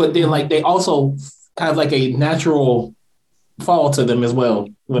 but then like they also have like a natural fall to them as well.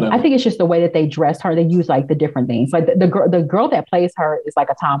 Whatever. I think it's just the way that they dress her. They use like the different things. Like the girl that plays her is like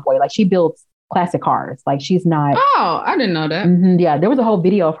a tomboy. Like she builds classic cars. Like she's not. Oh, I didn't know that. Mm-hmm, yeah, there was a whole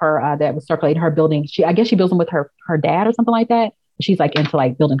video of her that was circulating. Her building. I guess she builds them with her dad or something like that. She's like into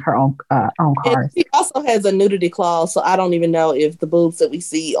like building her own cars. And she also has a nudity clause, so I don't even know if the boobs that we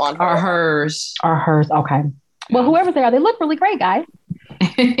see on her are hers. Okay. Well, whoever they are, they look really great, guys.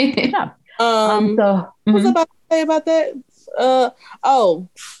 Yeah. What was I about to say about that?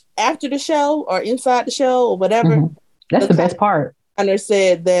 After the show or inside the show or whatever. That's the best part. Hunter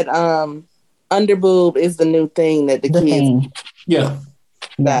said that underboob is the new thing that the kids. Thing. Yeah.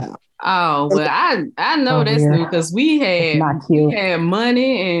 Now. Oh, well, I know that's new because we had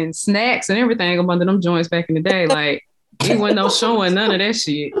money and snacks and everything up under them joints back in the day. Like, it wasn't no showing none of that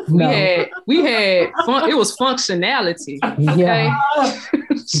shit. No. We had fun. It was functionality. Okay?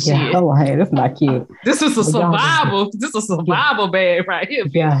 Yeah, like, that's not cute. This is a survival. This is a survival bag right here.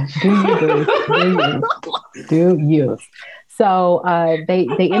 Yeah, do you? So they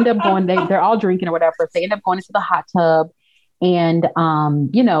end up going. They're all drinking or whatever. They end up going into the hot tub. And,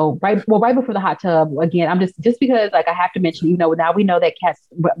 right before the hot tub, again, I'm just because like I have to mention, now we know that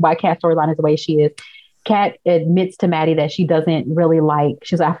why Kat's storyline is the way she is. Kat admits to Maddie that she doesn't really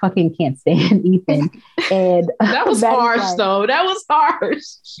she's like, I fucking can't stand Ethan. And that was harsh though. That was harsh.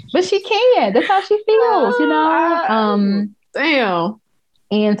 But she can. That's how she feels, Damn.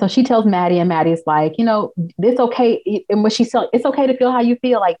 And so she tells Maddie, and Maddie's like, it's okay. And when it's okay to feel how you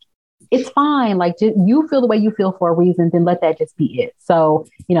feel, like, it's fine. Like, just, you feel the way you feel for a reason, then let that just be it. So,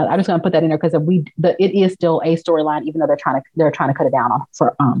 I'm just going to put that in there because it is still a storyline, even though they're trying to cut it down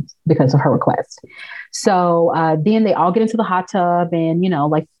because of her request. So then they all get into the hot tub and,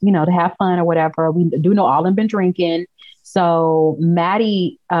 to have fun or whatever. We do know all of them been drinking. So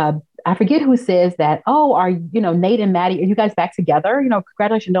Maddie, I forget who says that. Oh, are Nate and Maddie? Are you guys back together?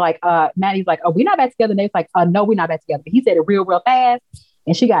 Congratulations. They're like, Maddie's like, oh, we're not back together. Nate's like, no, we're not back together. But he said it real, real fast.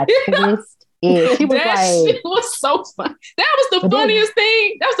 And she got pissed. She was that shit was so fun. That was the funniest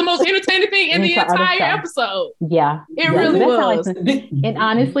thing. That was the most entertaining thing in the entire episode. Yeah, it really was. And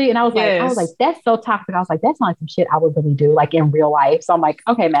honestly, and I was like, that's so toxic. I was like, that's not some shit I would really do like in real life. So I'm like,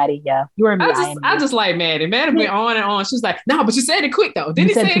 okay, Maddie, yeah, you were me. I just like Maddie. Maddie went on and on. She was like, no, but you said it quick though. Then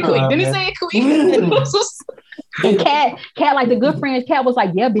he said it quick. Then he said it quick. And Kat, like the good friends, Kat was like,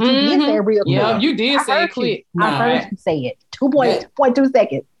 yeah, bitch, you did say it real quick. Yeah, you did say it quick. I heard you say it. 2.2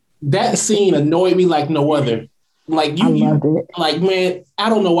 seconds. That scene annoyed me like no other. Like I loved it. Like, man, I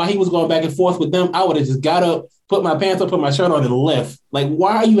don't know why he was going back and forth with them. I would have just got up, put my pants up, put my shirt on, and left. Like,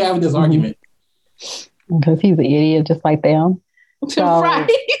 why are you having this argument? Because he's an idiot, just like them. So, right.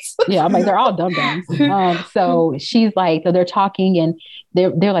 Yeah, I'm like, they're all dumb. So she's like, so they're talking and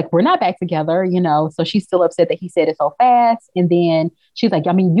they're like, we're not back together, you know. So she's still upset that he said it so fast. And then she's like,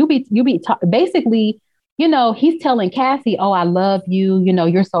 I mean, basically, you know, he's telling Cassie, oh, I love you. You know,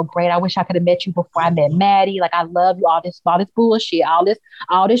 you're so great. I wish I could have met you before I met Maddie. Like, I love you. All this bullshit, all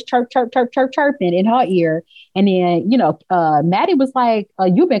this chirping in her ear. And then, you know, Maddie was like,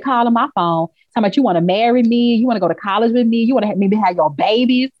 you've been calling my phone. Talking about you want to marry me. You want to go to college with me. You want to maybe have your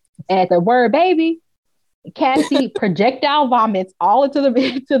babies. And at the word baby, Cassie projectile vomits all into the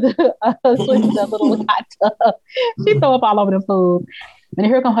little hot tub. She throw up all over the food. And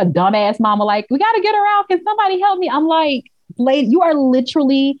here comes her dumbass mama like, we got to get her out. Can somebody help me? I'm like, lady, you are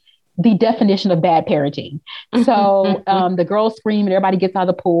literally the definition of bad parenting. So the girls scream and everybody gets out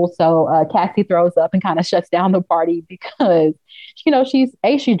of the pool. So Cassie throws up and kind of shuts down the party because, you know, she's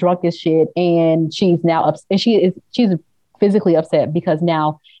drunk as shit. And she's now upset. And she's physically upset because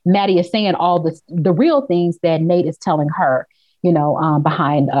now Maddie is saying all the real things that Nate is telling her, you know,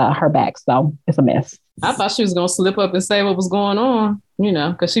 behind her back. So it's a mess. I thought she was going to slip up and say what was going on, you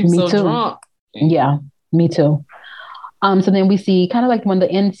know, because she was so drunk. Yeah, me too. So then we see kind of like one of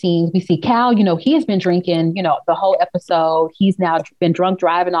the end scenes, we see Cal, you know, he has been drinking, you know, the whole episode. He's now been drunk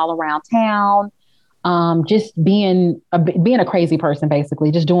driving all around town, just being a crazy person,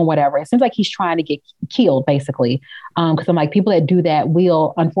 basically, just doing whatever. It seems like he's trying to get killed, basically. Because I'm like, people that do that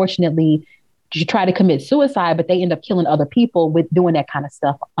will, unfortunately, try to commit suicide, but they end up killing other people with doing that kind of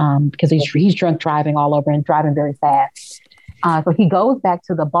stuff because he's drunk driving all over and driving very fast. So he goes back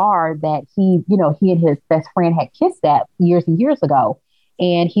to the bar that he and his best friend had kissed at years and years ago.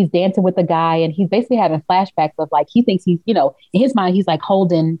 And he's dancing with the guy and he's basically having flashbacks of like, he thinks he's, you know, in his mind, he's like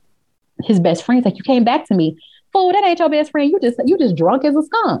holding his best friend. He's like, you came back to me. Fool, that ain't your best friend. You just drunk as a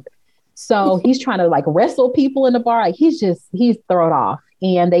skunk. So he's trying to like wrestle people in the bar. Like he's thrown off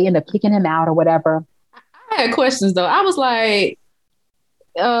and they end up kicking him out or whatever. I had questions though. I was like,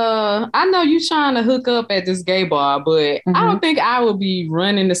 I know you trying to hook up at this gay bar, but I don't think I would be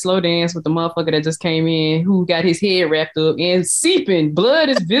running the slow dance with the motherfucker that just came in who got his head wrapped up and seeping. Blood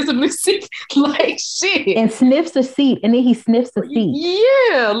is visibly seeping like shit. And sniffs the seat. And then he sniffs the seat.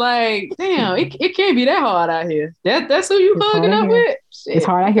 Yeah, like, damn, it can't be that hard out here. That's who you hooking up with? Shit. It's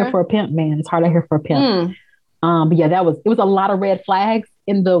hard out here for a pimp, man. It's hard out here for a pimp. But yeah, it was a lot of red flags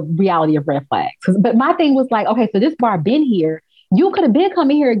in the reality of red flags. But my thing was like, okay, so this bar been here. You could have been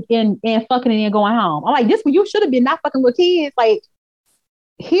coming here and fucking and then going home. I'm like, this you should have been not fucking with kids. Like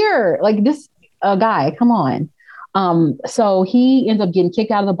here, like this guy, come on. So he ends up getting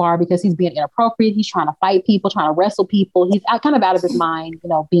kicked out of the bar because he's being inappropriate. He's trying to fight people, trying to wrestle people. He's kind of out of his mind, you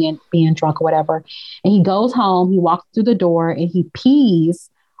know, being drunk or whatever. And he goes home, he walks through the door and he pees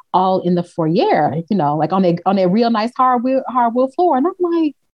all in the foyer, you know, like on a real nice hardwood floor. And I'm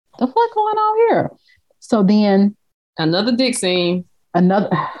like, the fuck going on here? So then another dick scene. Guys,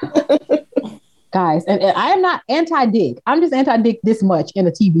 and I am not anti-dick. I'm just anti-dick this much in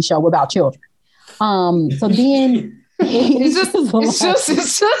a TV show about children. So then it's just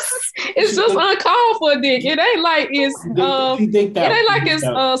uncalled for a dick. It ain't like it's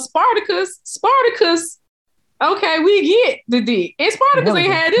Spartacus. Spartacus. Okay, we get the dick. And Spartacus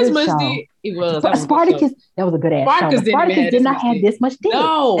ain't had this much dick. It was. Spartacus, that was a good ass Spartacus show. Spartacus did not have this much dick.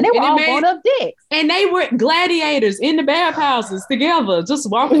 No. And they were all grown up dicks. And they were gladiators in the bathhouses together, just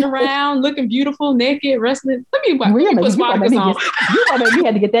walking around, looking beautiful, naked, wrestling. Let me put Spartacus on. You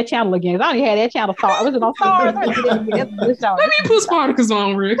had to get that channel again. I only had that channel Star. Was it on Stars? Let me put Spartacus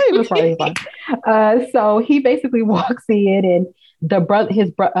on, Rick. So he basically walks in and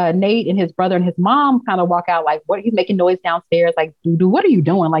Nate and his brother and his mom kind of walk out like, what? He's making noise downstairs. Like, dude, what are you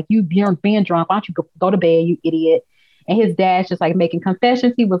doing? Like, you being drunk. Why don't you go to bed, you idiot? And his dad's just like making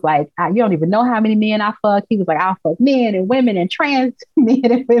confessions. He was like, you don't even know how many men I fuck. He was like, I'll fuck men and women and trans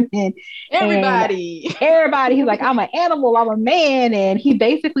men and women. Everybody. He's like, I'm an animal. I'm a man. And he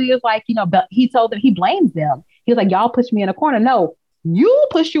basically is like, you know, he told them, he blames them. He was like, y'all push me in a corner. No, You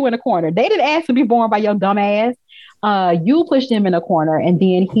pushed you in a corner. They didn't ask to be born by your dumb ass. You pushed him in a corner. And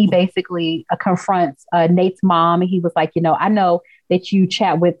then he basically confronts Nate's mom. And he was like, I know that you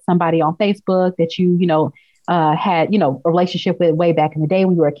chat with somebody on Facebook that you had, a relationship with way back in the day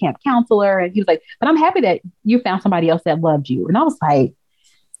when you were a camp counselor. And he was like, but I'm happy that you found somebody else that loved you. And I was like,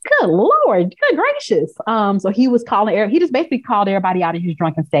 good Lord, good gracious. So he was he just basically called everybody out in his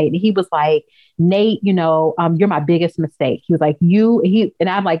drunken state. And he was like, Nate, you're my biggest mistake. He was like, and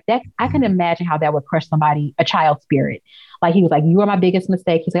I'm like, that I can imagine how that would crush a child's spirit. Like, he was like, you are my biggest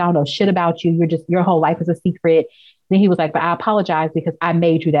mistake. He's like, I don't know shit about you. Your whole life is a secret. Then he was like, but I apologize because I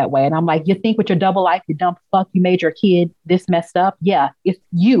made you that way. And I'm like, you think with your double life, you dumb fuck, you made your kid this messed up? Yeah, it's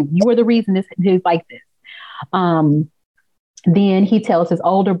you. You are the reason this is like this. Then he tells his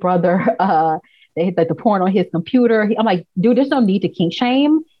older brother they hit the porn on his computer. I'm like, dude, there's no need to kink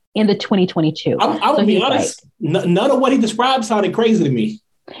shame in the 2022. I will be honest. Like, none of what he described sounded crazy to me.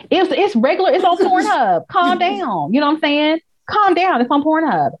 It's regular. It's on Pornhub. Calm down. You know what I'm saying? Calm down. It's on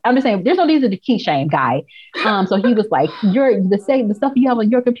Pornhub. I'm just saying, there's no need to kink shame, guy. So he was like, the stuff you have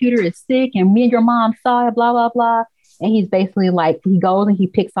on your computer is sick, and me and your mom saw it. Blah blah blah. And he's basically like, he goes and he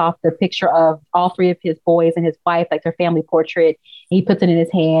picks off the picture of all three of his boys and his wife, like their family portrait. He puts it in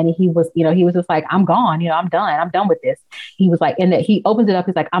his hand, and he was just like, I'm gone. I'm done. I'm done with this. He was like, and he opens it up.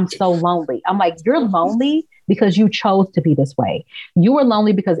 He's like, I'm so lonely. I'm like, you're lonely because you chose to be this way. You were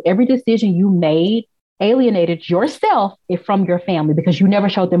lonely because every decision you made alienated yourself from your family, because you never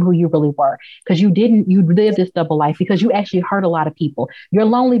showed them who you really were, because you lived this double life, because you actually hurt a lot of people. You're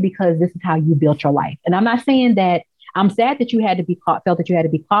lonely because this is how you built your life. And I'm not saying that I'm sad that you had to be felt that you had to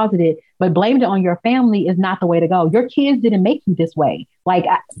be closeted, but blamed it on your family is not the way to go. Your kids didn't make you this way. Like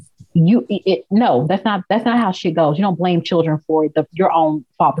no, that's not how shit goes. You don't blame children for your own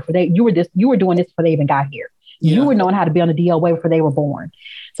fault before you were doing this before they even got here. Yeah. You were knowing how to be on the DL way before they were born.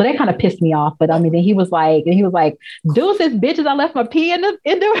 So that kind of pissed me off. But I mean, then he was like, deuces, bitches, I left my pee in the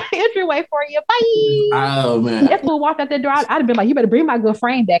entryway for you. Bye. Oh man. That's what walked out that door. I'd have been like, you better bring my good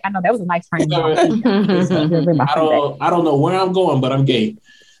frame back. I know that was a nice frame. I don't know where I'm going, but I'm gay.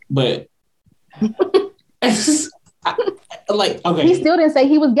 But okay. He still didn't say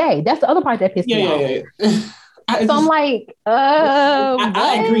he was gay. That's the other part that pissed me off. Yeah. I'm like,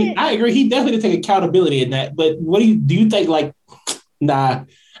 I agree. I agree. He definitely did take accountability in that. But what do you think? Like, nah,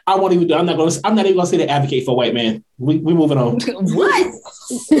 I won't even. I'm not even gonna say to advocate for white man. We moving on. What?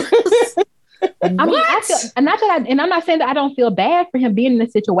 I'm not saying that I don't feel bad for him being in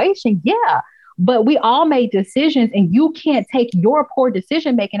this situation. Yeah, but we all made decisions, and you can't take your poor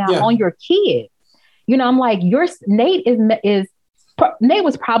decision making out on your kids. I'm like, Nate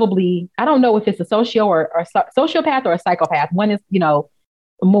was probably, I don't know if it's a sociopath or a psychopath. One is,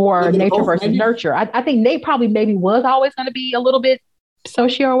 more nature versus nurture. I think Nate probably maybe was always going to be a little bit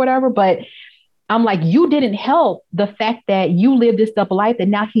socio or whatever, but I'm like, you didn't help the fact that you lived this double life,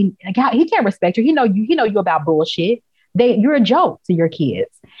 and now he can't respect you. He know you about bullshit. You're a joke to your kids.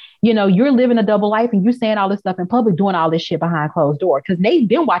 You're living a double life, and you saying all this stuff in public, doing all this shit behind closed doors. Because Nate's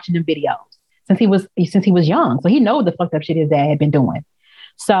been watching them videos since he was young. So he knows the fucked up shit his dad had been doing.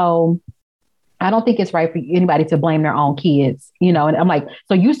 So I don't think it's right for anybody to blame their own kids, And I'm like,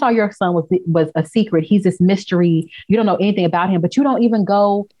 so you saw your son was a secret. He's this mystery. You don't know anything about him, but you don't even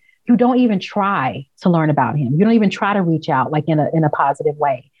try to learn about him. You don't even try to reach out like in a positive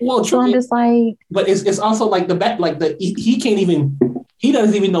way. Well, so I'm just like, but it's also like he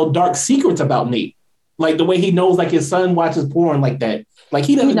doesn't even know dark secrets about Nate. Like the way he knows, like his son watches porn like that. Like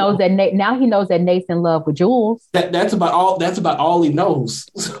he knows that Nate. Now he knows that Nate's in love with Jules. That's about all he knows.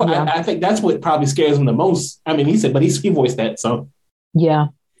 So yeah. I think that's what probably scares him the most. I mean, he said, but he voiced that. So yeah,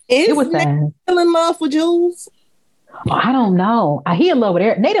 it was sad. Still in love with Jules? I don't know. He in love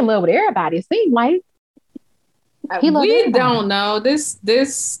with Nate. In love with everybody. It seems like we don't know this.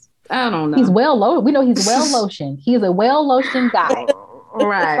 I don't know. He's we know he's well lotioned. He's a well lotioned guy.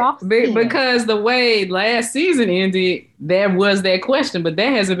 Right. Because the way last season ended, there was that question, but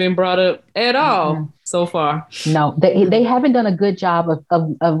that hasn't been brought up at all so far. No, they haven't done a good job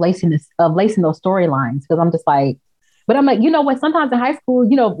of lacing those storylines, because I'm just like, but I'm like, you know what? Sometimes in high school,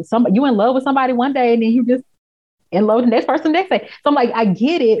 you in love with somebody one day and then you just in love with the next person the next day. So I'm like, I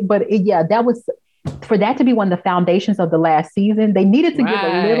get it, but that was for that to be one of the foundations of the last season. They needed to give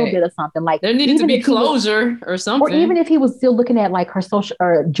a little bit of something. Like there needed to be closure or something. Or even if he was still looking at like her social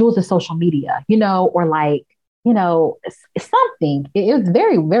or Jules' social media, or like, something. It was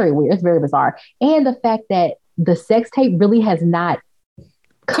very, very weird. It's very bizarre. And the fact that the sex tape really has not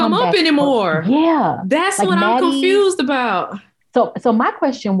come up anymore. Yeah. That's like what Maddie, I'm confused about. So my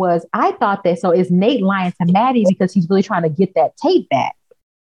question was, I thought that, so is Nate lying to Maddie because he's really trying to get that tape back?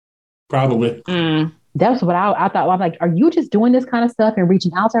 Probably. That's what I thought. I'm like, are you just doing this kind of stuff and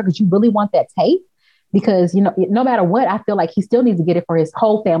reaching out to her because you really want that tape? Because, no matter what, I feel like he still needs to get it for his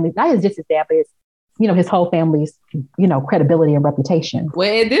whole family, not just his dad, but his whole family's, credibility and reputation.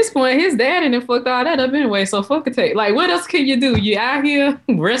 Well, at this point, his dad and fucked all that up anyway. So fuck a tape. Like, what else can you do? You out here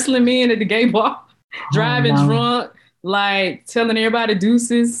wrestling men at the gay bar, driving drunk, like telling everybody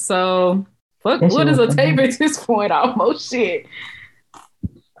deuces. So fuck, what is a tape at this point? Almost shit.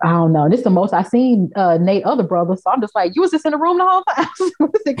 I don't know. This is the most I've seen Nate other brother. So I'm just like, you was just in the room the whole time.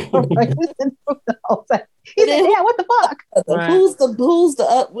 He said, "Yeah, what the fuck? Right. Who's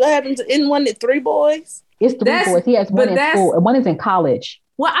the what happened to in one? 3 boys? It's 3 boys. He has one in school and one is in college.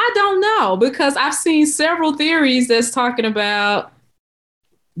 Well, I don't know because I've seen several theories that's talking about.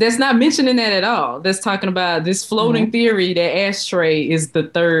 That's not mentioning that at all. That's talking about this floating theory that Ashtray is the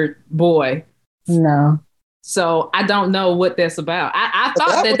 3rd boy. No. So I don't know what that's about. I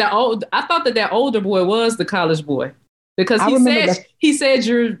thought that older boy was the college boy because he said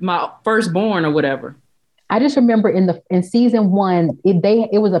you're my firstborn or whatever. I just remember in season 1,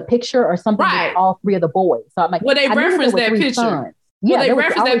 it was a picture or something with all 3 of the boys. So I'm like, well, they referenced that picture. Yeah, they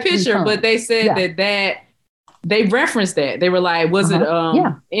referenced that picture, but they said that they referenced that. They were like, was it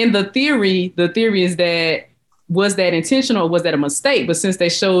in the theory? The theory is that was that intentional or was that a mistake? But since they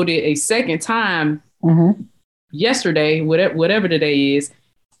showed it a second time yesterday, whatever the day is,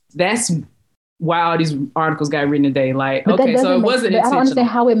 that's why all these articles got written today. Like, but okay, so it wasn't intentional. I don't understand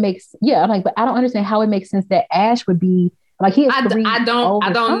how it makes. Yeah, I'm like, but I don't understand how it makes sense that Ash would be like he has I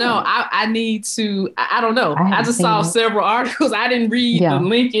don't know. I need to. I don't know. I just saw several articles. I didn't read the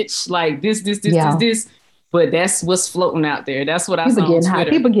linkage. Like this. But that's what's floating out there. That's what I saw on Twitter.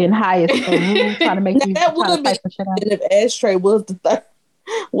 People getting high as trying to make you. That would have been if Ashtray was the third.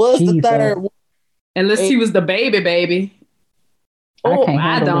 The third. Unless he was the baby. Oh,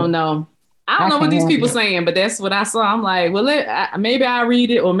 I don't know. I don't know what these people saying, but that's what I saw. I'm like, well, maybe I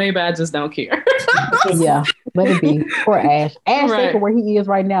read it or maybe I just don't care. Yeah, let it be. Poor Ash. Ash, right. For where he is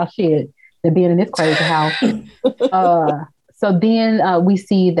right now, shit, they're being in this crazy house. So then we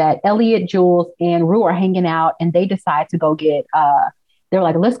see that Elliot, Jules, and Rue are hanging out and they decide to go get, they're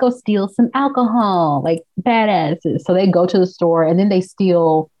like, let's go steal some alcohol, like badasses. So they go to the store and then they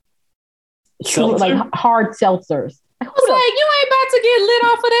steal like hard seltzers. I was like, you ain't about to get lit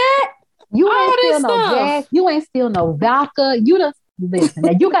off of that. You ain't steal no Jack. You ain't steal no vodka. You just listen.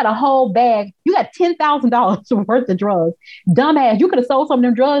 Now you got a whole bag. You got $10,000 worth of drugs. Dumbass. You could have sold some of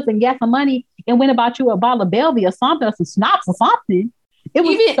them drugs and got some money and went about you a bottle of Bellevue or something, or some schnapps or something. It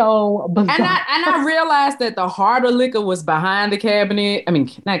was so bizarre. And I realized that the harder liquor was behind the cabinet. I mean,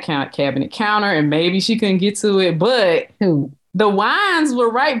 not cabinet, counter, and maybe she couldn't get to it, but the wines were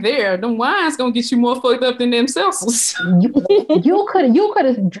right there. The wines gonna get you more fucked up than them seltzers. You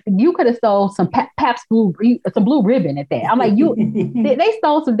could have sold some Pabst Blue Ribbon at that. I'm like, they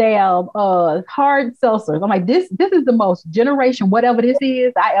stole some damn hard seltzers. I'm like, this is the most generation whatever this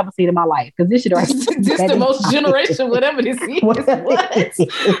is I ever seen in my life, because this shit this the most generation whatever this is.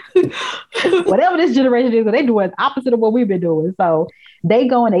 Whatever this generation is, they doing opposite of what we've been doing. So they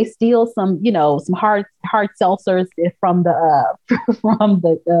go and they steal some hard seltzers from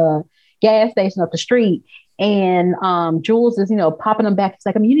the gas station up the street, and Jules is popping them back. It's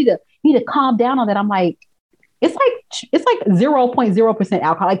like, I mean, you need to calm down on that. I'm like, it's like 0.0%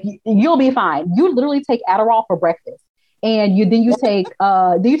 alcohol. Like you'll be fine. You literally take Adderall for breakfast, and you take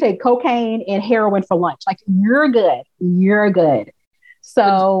cocaine and heroin for lunch. Like you're good.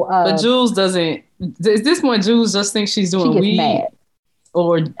 So, but Jules doesn't. At this point, Jules just thinks she's doing weed. Mad.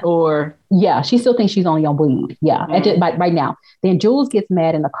 Or yeah, she still thinks she's only on weed. Yeah, right now. Then Jules gets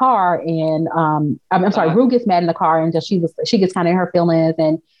mad in the car, and I'm sorry, Rue gets mad in the car, and she gets kind of in her feelings,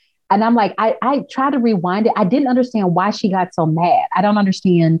 and I'm like, I tried to rewind it. I didn't understand why she got so mad. I don't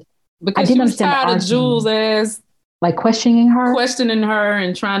understand because she was tired of Jules as like questioning her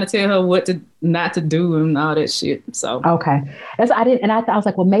and trying to tell her what not to do and all that shit. So okay, I was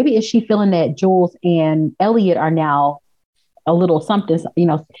like, well, maybe is she feeling that Jules and Elliot are now a little something,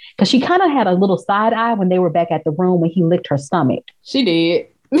 because she kind of had a little side eye when they were back at the room when he licked her stomach. She did.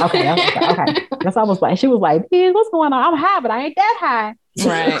 Okay. That's what I was like. She was like, "Hey, what's going on? I'm high, but I ain't that high."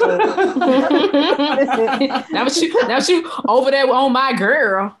 Right. Now she over there on my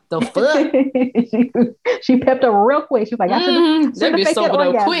girl. The fuck. She pepped up real quick. She's like, "I should be sober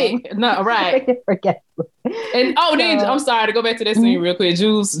up quick." No, right. And then I'm sorry to go back to that scene real quick.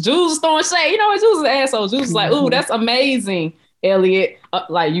 Jules throwing shade. You know what? Jules is an asshole. Jules is like, "Ooh, that's amazing. Elliot,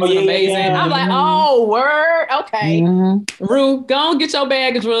 like you was amazing. I'm like, oh, word, okay. Rue, go on, get your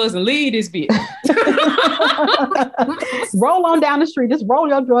bag of drugs and leave this bitch. Roll on down the street. Just roll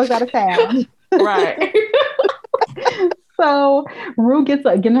your drugs out of town. Right. So Rue gets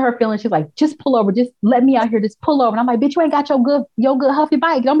getting her feeling. She's like, just pull over. Just let me out here. Just pull over. And I'm like, bitch, you ain't got your good huffy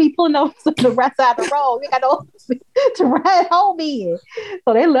bike. Don't be pulling over to the right side of the road. You got no to ride home in.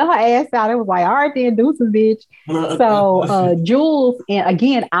 So they let her ass out. It was like, all right, then, deuces, bitch. So Jules, and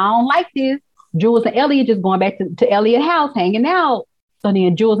again, I don't like this. Jules and Elliot just going back to Elliot's house, hanging out. So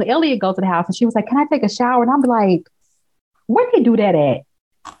then Jules and Elliot go to the house, and she was like, can I take a shower? And I'm like, where did they do that at?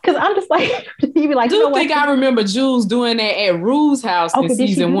 Because I'm just like, you be like, I think I remember Jules doing that at Rue's house in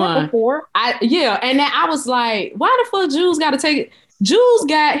season 1. And then I was like, why the fuck Jules got to take it? Jules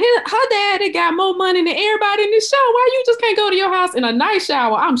got her daddy got more money than everybody in this show. Why you just can't go to your house in a nice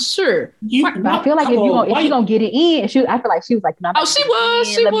shower? I'm sure. I feel like if you gonna get it in, I feel like she was like, no, she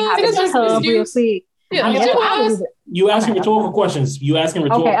was. Real quick. Yeah, you asking rhetorical questions.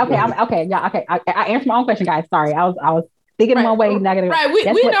 Okay. I answered my own question, guys. Sorry, I was thinking in one way. Not gonna. Right. We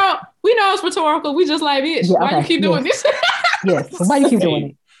know it's rhetorical. We just like, bitch. Why you keep doing this? Yes. Why you keep doing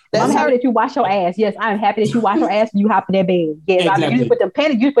it? I'm happy that you wash your ass. Yes, I'm happy that you wash your ass and you hop in that bed. Yes, exactly. I mean, you put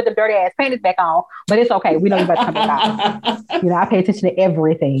them dirty ass panties back on, but it's okay. We know you about to come back out. I pay attention to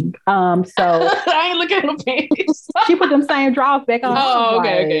everything. So I ain't looking at the panties. She put them same drawers back on. Oh,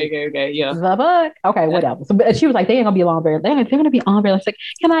 okay, yeah. The fuck? Okay, whatever. So but she was like, they ain't gonna be on very. They're gonna be on very. She's like,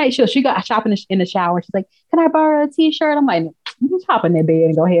 can I? She got shopping in the shower. She's like, can I borrow a t-shirt? I'm like, just hop in that bed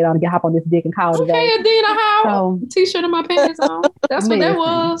and go ahead on and hop on this dick and call it a day. Okay, then I have a t-shirt and my pants on. That's what that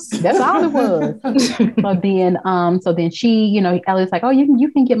was. That's all it was. So then she, Elliot's like, oh,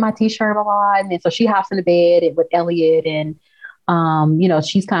 you can get my t-shirt, blah, blah. And then so she hops in the bed with Elliot and,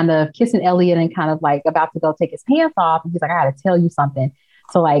 she's kind of kissing Elliot and kind of like about to go take his pants off. And he's like, I got to tell you something.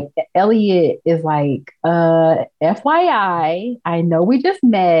 So like Elliot is like, FYI, I know we just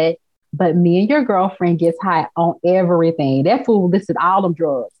met, but me and your girlfriend gets high on everything. That fool listed all them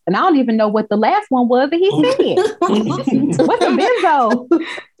drugs. And I don't even know what the last one was that he said. What's a benzo? Them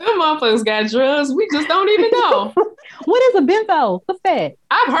motherfuckers got drugs. We just don't even know. What is a benzo? What's that?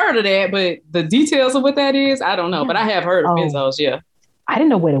 I've heard of that, but the details of what that is, I don't know. But I have heard of benzos, yeah. I didn't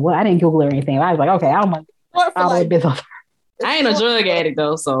know what it was. I didn't Google or anything. I was like, okay, I don't know what benzos. I ain't a drug addict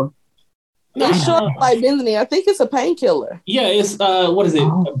though, so. It's short like benzene. I think it's a painkiller. Yeah, it's what is it?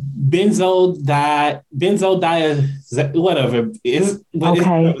 Benzodiazepine, whatever.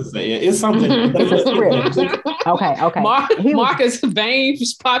 It's something. Okay. Marcus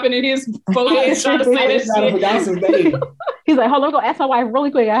veins popping in his forehead trying to say that shit. He's like, hold on, go ask my wife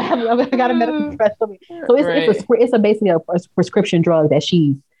really quick. I got a medical specialty. So it's basically a prescription drug that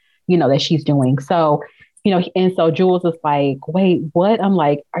she's doing. So. And so Jules is like, wait, what? I'm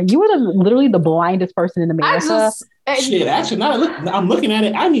like, are you literally the blindest person in America? Shit, actually, I'm looking at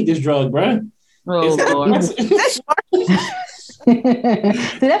it. I need this drug, bro. Oh, That's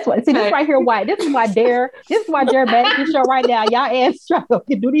right here. Why? This is why Dare back this show right now. Y'all ass struggle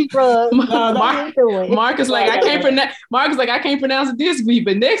can do these drugs. Marcus like I can't pronounce. Marcus like I can't pronounce it this week,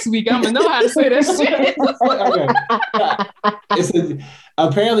 but next week I'm gonna know how to say that shit.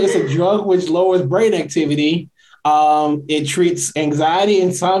 Apparently, it's a drug which lowers brain activity. It treats anxiety,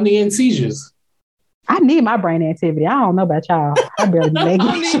 insomnia, and seizures. I need my brain activity. I don't know about y'all. I barely make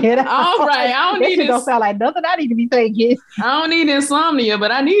shit. All right, I don't need it. Don't sound like nothing I need to be taking. I don't need insomnia,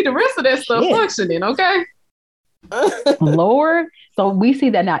 but I need the rest of that stuff functioning. Okay. Lord. So we see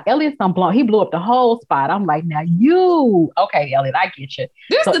that now. Elliot's he blew up the whole spot. I'm like, now okay, Elliot, I get you.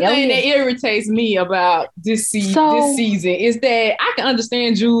 This is the thing that irritates me about this season is that I can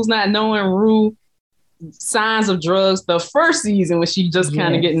understand Jules not knowing Rue signs of drugs the first season when she just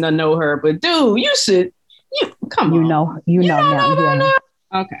kind of getting to know her. But dude, come on. You know now.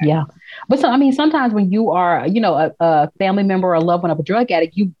 Okay. Yeah. But so, I mean, sometimes when you are, a family member or a loved one of a drug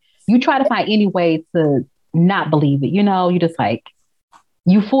addict, you try to find any way to not believe it. You just like,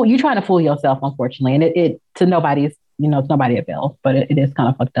 you trying to fool yourself, unfortunately. And it to nobody's, to nobody avails, but it is kind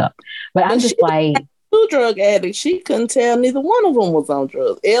of fucked up. But I'm just like, two drug addicts. She couldn't tell neither one of them was on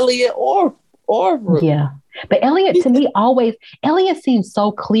drugs, Elliot or Rue. Yeah. But Elliot, to me, Elliot seems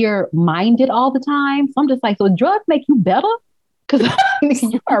so clear-minded all the time. So I'm just like, so drugs make you better? Because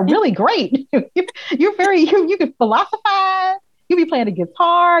you are really great. You're you can philosophize. You be playing the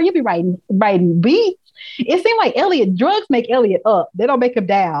guitar. You be writing beats. It seemed like drugs make Elliot up. They don't make him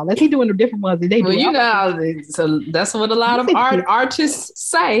down. Unless he doing the different ones that they do. So that's what a lot of artists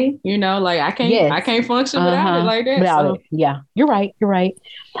say. Like I can't function without it like that. Without it. Yeah, you're right.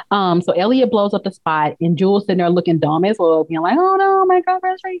 So Elliot blows up the spot, and Jules sitting there looking dumb as well, being like, "Oh no, my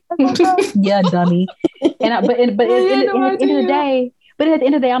girlfriend's right." Yeah, dummy. But at the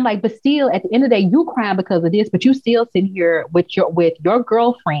end of the day, I'm like, but still, at the end of the day, you crying because of this, but you still sitting here with your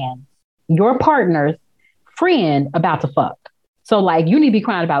girlfriend, your partner's friend about to fuck. So like, you need to be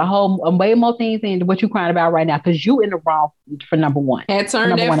crying about a way more things than what you crying about right now, because you in the wrong for number one. Had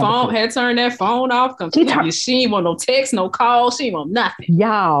turned that phone off completely. She ain't want no text, no call. She ain't want nothing.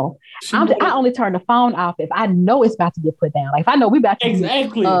 Y'all, I only turn the phone off if I know it's about to get put down. Like if I know we about to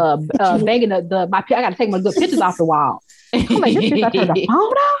banging I gotta take my good pictures off the wall. I'm like, this bitch, I turned the phone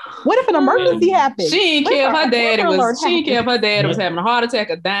off? What if an emergency happened? She ain't care if her daddy was having a heart attack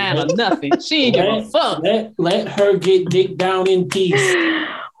or dying or nothing. She ain't give a fuck. Let her get dick down in peace.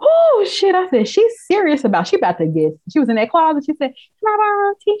 Oh shit! I said she's serious about. She about to get. She was in that closet. She said, "Can I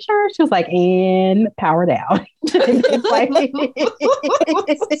borrow a t-shirt?" She was like, "And power down." She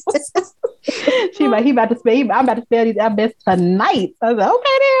like, he about to spend. I'm about to spend our best tonight. I was like,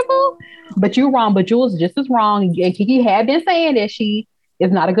 "Okay, then, boo." But you're wrong. But Jules just as wrong. And Kiki had been saying that she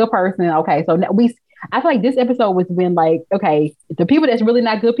is not a good person. Okay, so I feel like this episode was when like, okay, the people that's really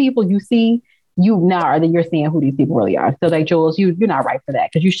not good people, you see. You now, then you're seeing who these people really are. So like Jules, you're not right for that,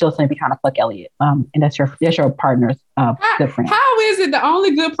 because you still seem to be trying to fuck Elliot. And that's your partner's good friend. How is it the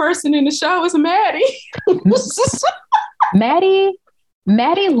only good person in the show is Maddie?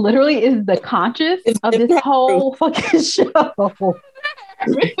 Maddie literally is the conscience of this whole fucking show.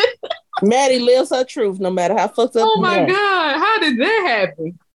 Maddie lives her truth, no matter how fucked up. Oh my God, how did that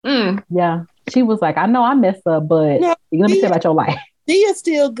happen? Yeah, she was like, I know I messed up, but let me tell about your life. Gia's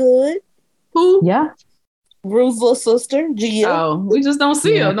still good. Who? Yeah. Ruth's little sister, Gia. Oh, we just don't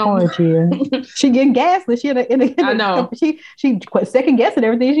see her no more. She getting gaslit. I know. She second guessing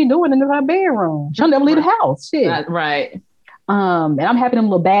everything she's doing in her bedroom. She'll never leave the house. Shit. Right. And I'm happy them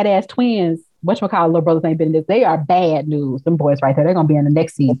little badass twins, whatchamacallit little brothers ain't been in this. They are bad news. Them boys right there. They're gonna be in the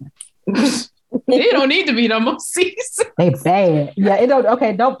next season. They don't need to be no more seasons. They bad. Yeah, it don't.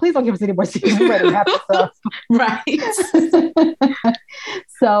 Okay, please don't give us any more seasons. We're ready to have stuff. Right.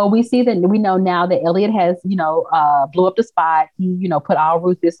 So we know now that Elliot has, blew up the spot. He, put all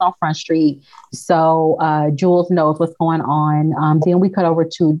Ruth's on Front Street. So Jules knows what's going on. Then we cut over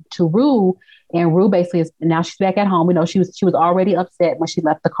to Rue, and Rue basically now she's back at home. We know she was already upset when she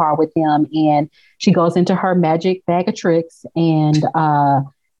left the car with him, and she goes into her magic bag of tricks and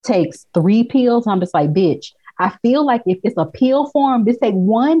takes 3 pills. I'm just like, bitch, I feel like if it's a pill form, just take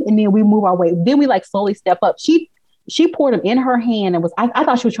 1 and then we move our way. Then we like slowly step up. She poured them in her hand and I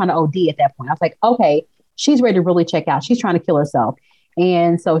thought she was trying to OD at that point. I was like, okay, she's ready to really check out. She's trying to kill herself.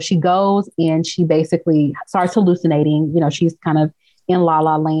 And so she goes and she basically starts hallucinating. She's kind of in La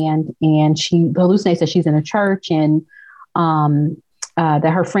La Land, and she hallucinates that she's in a church and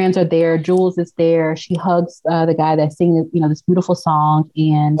that her friends are there. Jules is there. She hugs the guy that's singing, this beautiful song.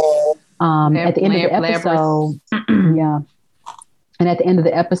 And at the end of the episode, yeah. And at the end of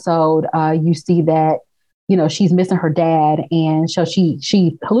the episode, you see that, she's missing her dad. And so she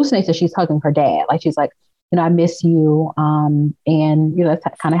hallucinates that she's hugging her dad. Like, she's like, I miss you. And,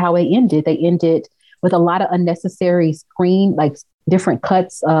 that's kind of how it ended. They ended with a lot of unnecessary screen, like different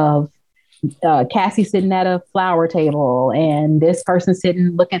cuts of Cassie sitting at a flower table and this person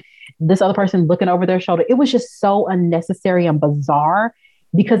this other person looking over their shoulder. It was just so unnecessary and bizarre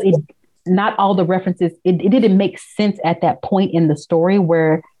because not all the references, it didn't make sense at that point in the story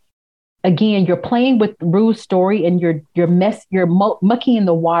where, again, you're playing with Rue's story and you're mucking in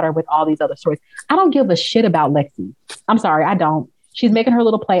the water with all these other stories. I don't give a shit about Lexi. I'm sorry, I don't. She's making her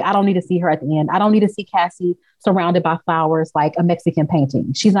little play. I don't need to see her at the end. I don't need to see Cassie surrounded by flowers like a Mexican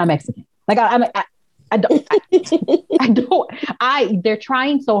painting. She's not Mexican. Like I don't. They're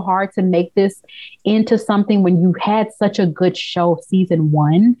trying so hard to make this into something when you had such a good show season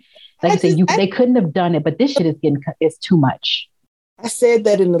 1. Like I said, they couldn't have done it, but this shit is too much. I said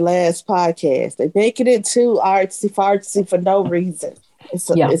that in the last podcast. They make it too artsy for no reason. It's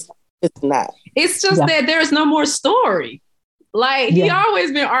not. It's just that there's no more story. Like, he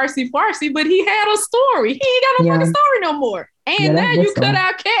always been artsy-fartsy, but he had a story. He ain't got no fucking story no more. And now you cut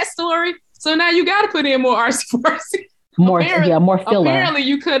out Cat story, so now you got to put in more artsy-fartsy. More filler. Apparently,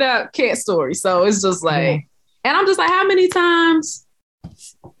 you cut out Cat story, so it's just like, and I'm just like, how many times?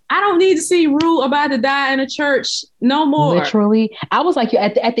 I don't need to see Rue about to die in a church no more. Literally, I was like,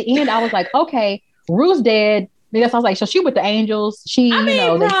 at the end, I was like, okay, Rue's dead. Because I was like, so she with the angels. She, they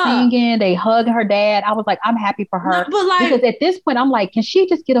singing, they hugging her dad. I was like, I'm happy for her. No, but because at this point, I'm like, can she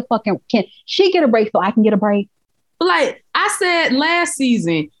just get a break so I can get a break? But like I said last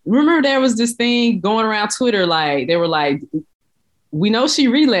season, remember there was this thing going around Twitter, like they were like, we know she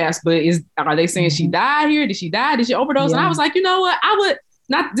relapsed, but are they saying she died here? Did she die? Did she overdose? Yeah. And I was like, you know what? I would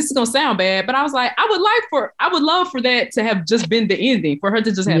not. This is gonna sound bad, but I was like, I would love for that to have just been the ending, for her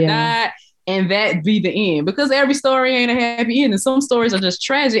to just have died and that be the end. Because every story ain't a happy ending. Some stories are just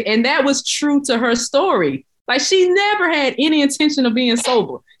tragic, and that was true to her story. Like she never had any intention of being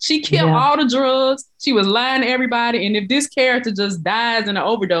sober. She killed all the drugs. She was lying to everybody. And if this character just dies in an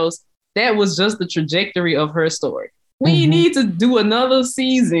overdose, that was just the trajectory of her story. We need to do another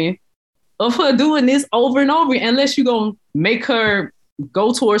season of her doing this over and over, unless you're going to make her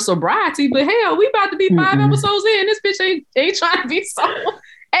go towards sobriety. But hell, we about to be 5 episodes in. This bitch ain't trying to be sober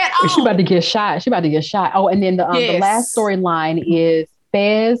at all. She about to get shot. Oh, and then the last storyline is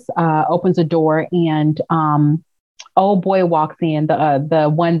Fez opens a door and old boy walks in,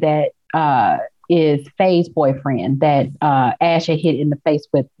 the one that is Faye's boyfriend that Ash had hit in the face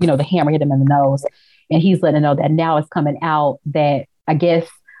with, the hammer hit him in the nose. And he's letting her know that now it's coming out that I guess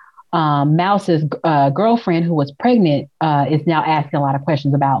Mouse's girlfriend who was pregnant is now asking a lot of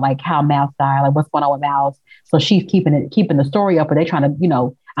questions about like how Mouse died, like what's going on with Mouse. So she's keeping the story up, but they're trying to, we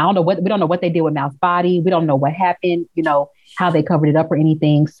don't know what they did with Mouse's body. We don't know what happened, how they covered it up or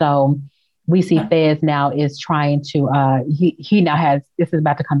anything. So we see Fez now is trying to, he now has, this is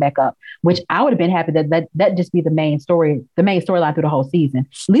about to come back up, which I would have been happy that just be the main storyline through the whole season.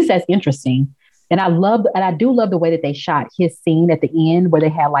 At least that's interesting. And I do love the way that they shot his scene at the end where they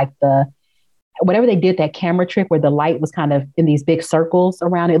had like whatever they did, that camera trick where the light was kind of in these big circles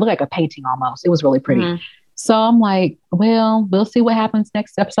around it. It looked like a painting almost. It was really pretty. Mm-hmm. So I'm like, well, we'll see what happens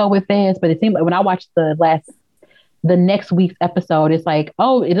next episode with Fez. But it seemed like when I watched the next week's episode, it's like,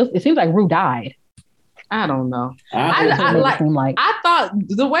 oh, it seems like Rue died. I don't know. I thought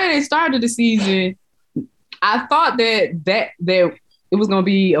the way they started the season, I thought that it was going to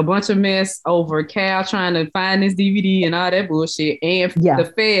be a bunch of mess over Cal trying to find this DVD and all that bullshit and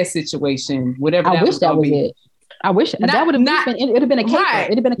the Fez situation, whatever that was going to be. It. I wish that would have been, it would have been a caper. Right.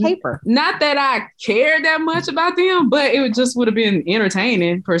 It'd have been a caper. Not that I cared that much about them, but it just would have been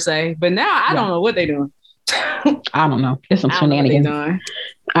entertaining per se. But now I don't know what they're doing. I don't know. It's some shenanigans.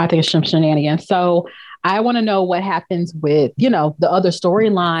 I think it's some shenanigans. So I want to know what happens with, the other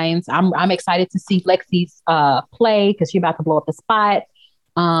storylines. I'm excited to see Lexi's play because she's about to blow up the spot.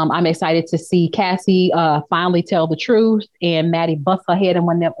 I'm excited to see Cassie finally tell the truth and Maddie bust her head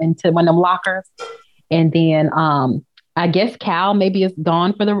into one of them lockers. And then I guess Cal maybe is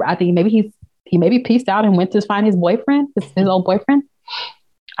gone I think maybe he maybe peaced out and went to find his boyfriend, his old boyfriend.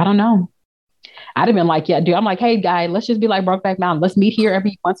 I don't know. I'd have been like, yeah, dude. I'm like, hey, guy, let's just be like Brokeback Mountain. Let's meet here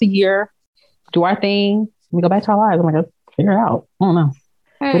once a year, do our thing. We go back to our lives. I'm like, let's figure it out. I don't know.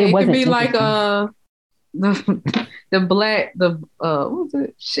 Hey, but it could be like the black, what was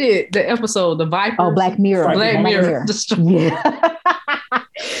it? Shit, the episode, the Vipers. Oh, Black Mirror. Black Mirror. Yeah.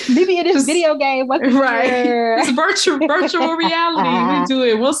 Maybe it is video game. Right. It's virtual reality. We do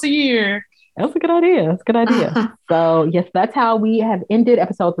it once a year. That's a good idea. So yes, that's how we have ended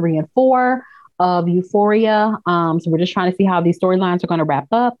episode 3 and 4 of Euphoria. So we're just trying to see how these storylines are going to wrap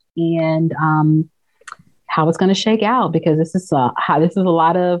up and how it's going to shake out, because this is a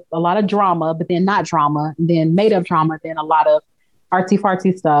lot of drama, but then not drama, then made up drama, then a lot of artsy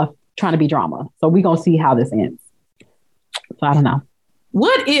fartsy stuff trying to be drama. So we're going to see how this ends. So I don't know.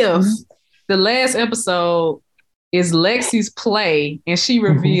 What if the last episode is Lexi's play and she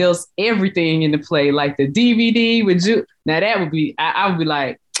reveals everything in the play, like the DVD with you? Now that would be, I would be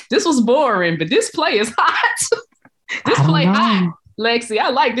like, this was boring, but this play is hot. This play hot, Lexi. I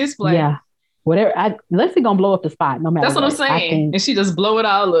like this play. Yeah. Whatever. Lexi gonna blow up the spot no matter. That's what I'm saying. And she just blow it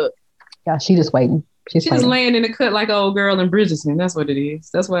all up. Yeah, she just waiting. She's just laying in the cut like an old girl in Bridgerton. That's what it is.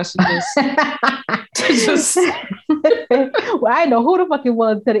 That's why she just. Well, I didn't know who the fuck it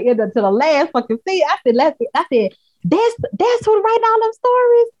was to the last fucking scene. I said, that's who writing all them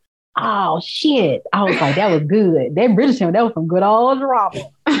stories. Oh shit! I was like, that was good. That Bridgerton, that was some good old drama.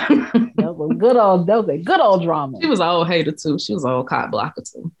 That was a good old drama. She was an old hater too. She was an old cock blocker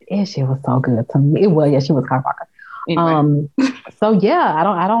too. Yeah, she was so good to me. She was cock blocker. Anyway. So yeah,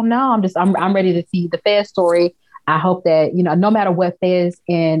 I don't know. I'm ready to see the Fez story. I hope that, no matter what Fez,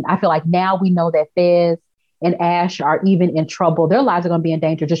 and I feel like now we know that Fez and Ash are even in trouble. Their lives are going to be in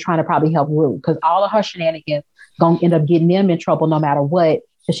danger just trying to probably help Rue, because all of her shenanigans going to end up getting them in trouble no matter what.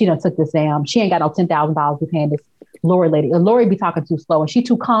 Because she done took this down. She ain't got no $10,000 to paying this Lori lady. And Lori be talking too slow and she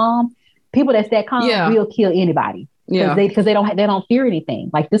too calm. people that stay calm will kill anybody. Because they don't fear anything.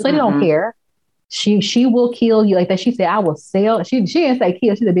 Like this lady don't care. She will kill you. Like that. She said, I will sell. She didn't say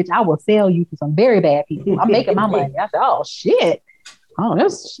kill. She said, bitch, I will sell you to some very bad people. I'm making my money. I said, oh shit. Oh,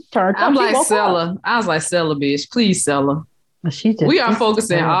 this turned. I'm like, sell her. I was like, sell her, bitch. Please sell her. We are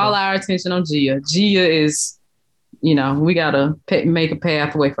focusing all our attention on Gia. Gia is, we gotta make a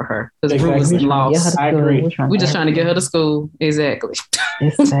pathway for her because Rue was lost. I agree. We're just trying to get her to school. Exactly.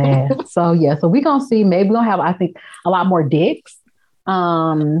 It's sad. So we're gonna see. Maybe we're gonna have, I think, a lot more dicks.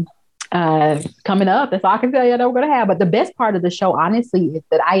 Coming up. That's all I can tell you that we're gonna have. But the best part of the show, honestly, is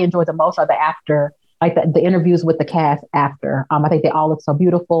that I enjoy the most are the after, like the interviews with the cast after. I think they all look so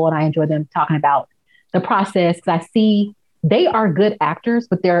beautiful, and I enjoy them talking about the process because I see they are good actors,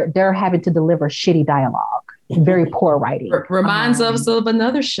 but they're having to deliver shitty dialogue, very poor writing. Reminds us of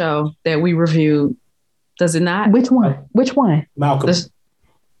another show that we reviewed. Does it not? Which one? Malcolm.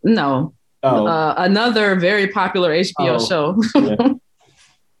 No. Oh. Another very popular HBO show. Yeah.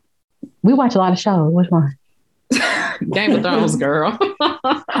 We watch a lot of shows. Which one? Game of Thrones, girl.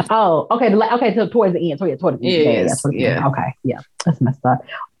 Oh, okay. Okay, so towards the end. So towards the end. Yeah. Okay, yeah. That's messed up.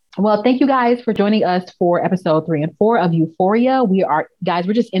 Well, thank you guys for joining us for episode 3 and 4 of Euphoria. We're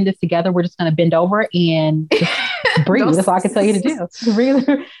just in this together. We're just going to bend over and just breathe. That's all I can tell you to do. Breathe.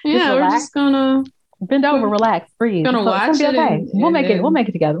 We're just gonna bend over, relax, breathe. Gonna watch it. Okay. We'll make it. We'll make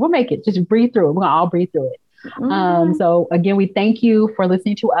it together. We'll make it. Just breathe through it. We're gonna all breathe through it. So again, we thank you for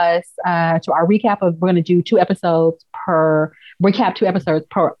listening to us, to our recap of, we're going to do 2 episodes per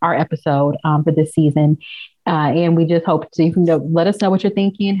our episode, for this season. And we just hope to, let us know what you're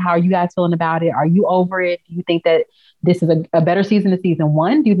thinking. How are you guys feeling about it? Are you over it? Do you think that this is a better season than season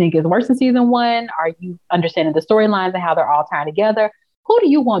 1? Do you think it's worse than season 1? Are you understanding the storylines and how they're all tying together? Who do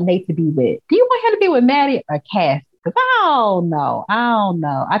you want Nate to be with? Do you want him to be with Maddie or Cass? Because I don't know.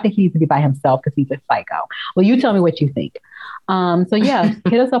 I think he needs to be by himself because he's a psycho. Well, you tell me what you think.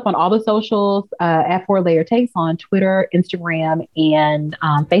 Hit us up on all the socials at 4 Layer Takes on Twitter, Instagram, and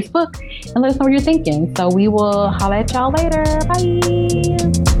Facebook, and let us know what you're thinking. So we will holla at y'all later.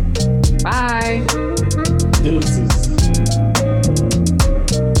 Bye. Bye. Deuces.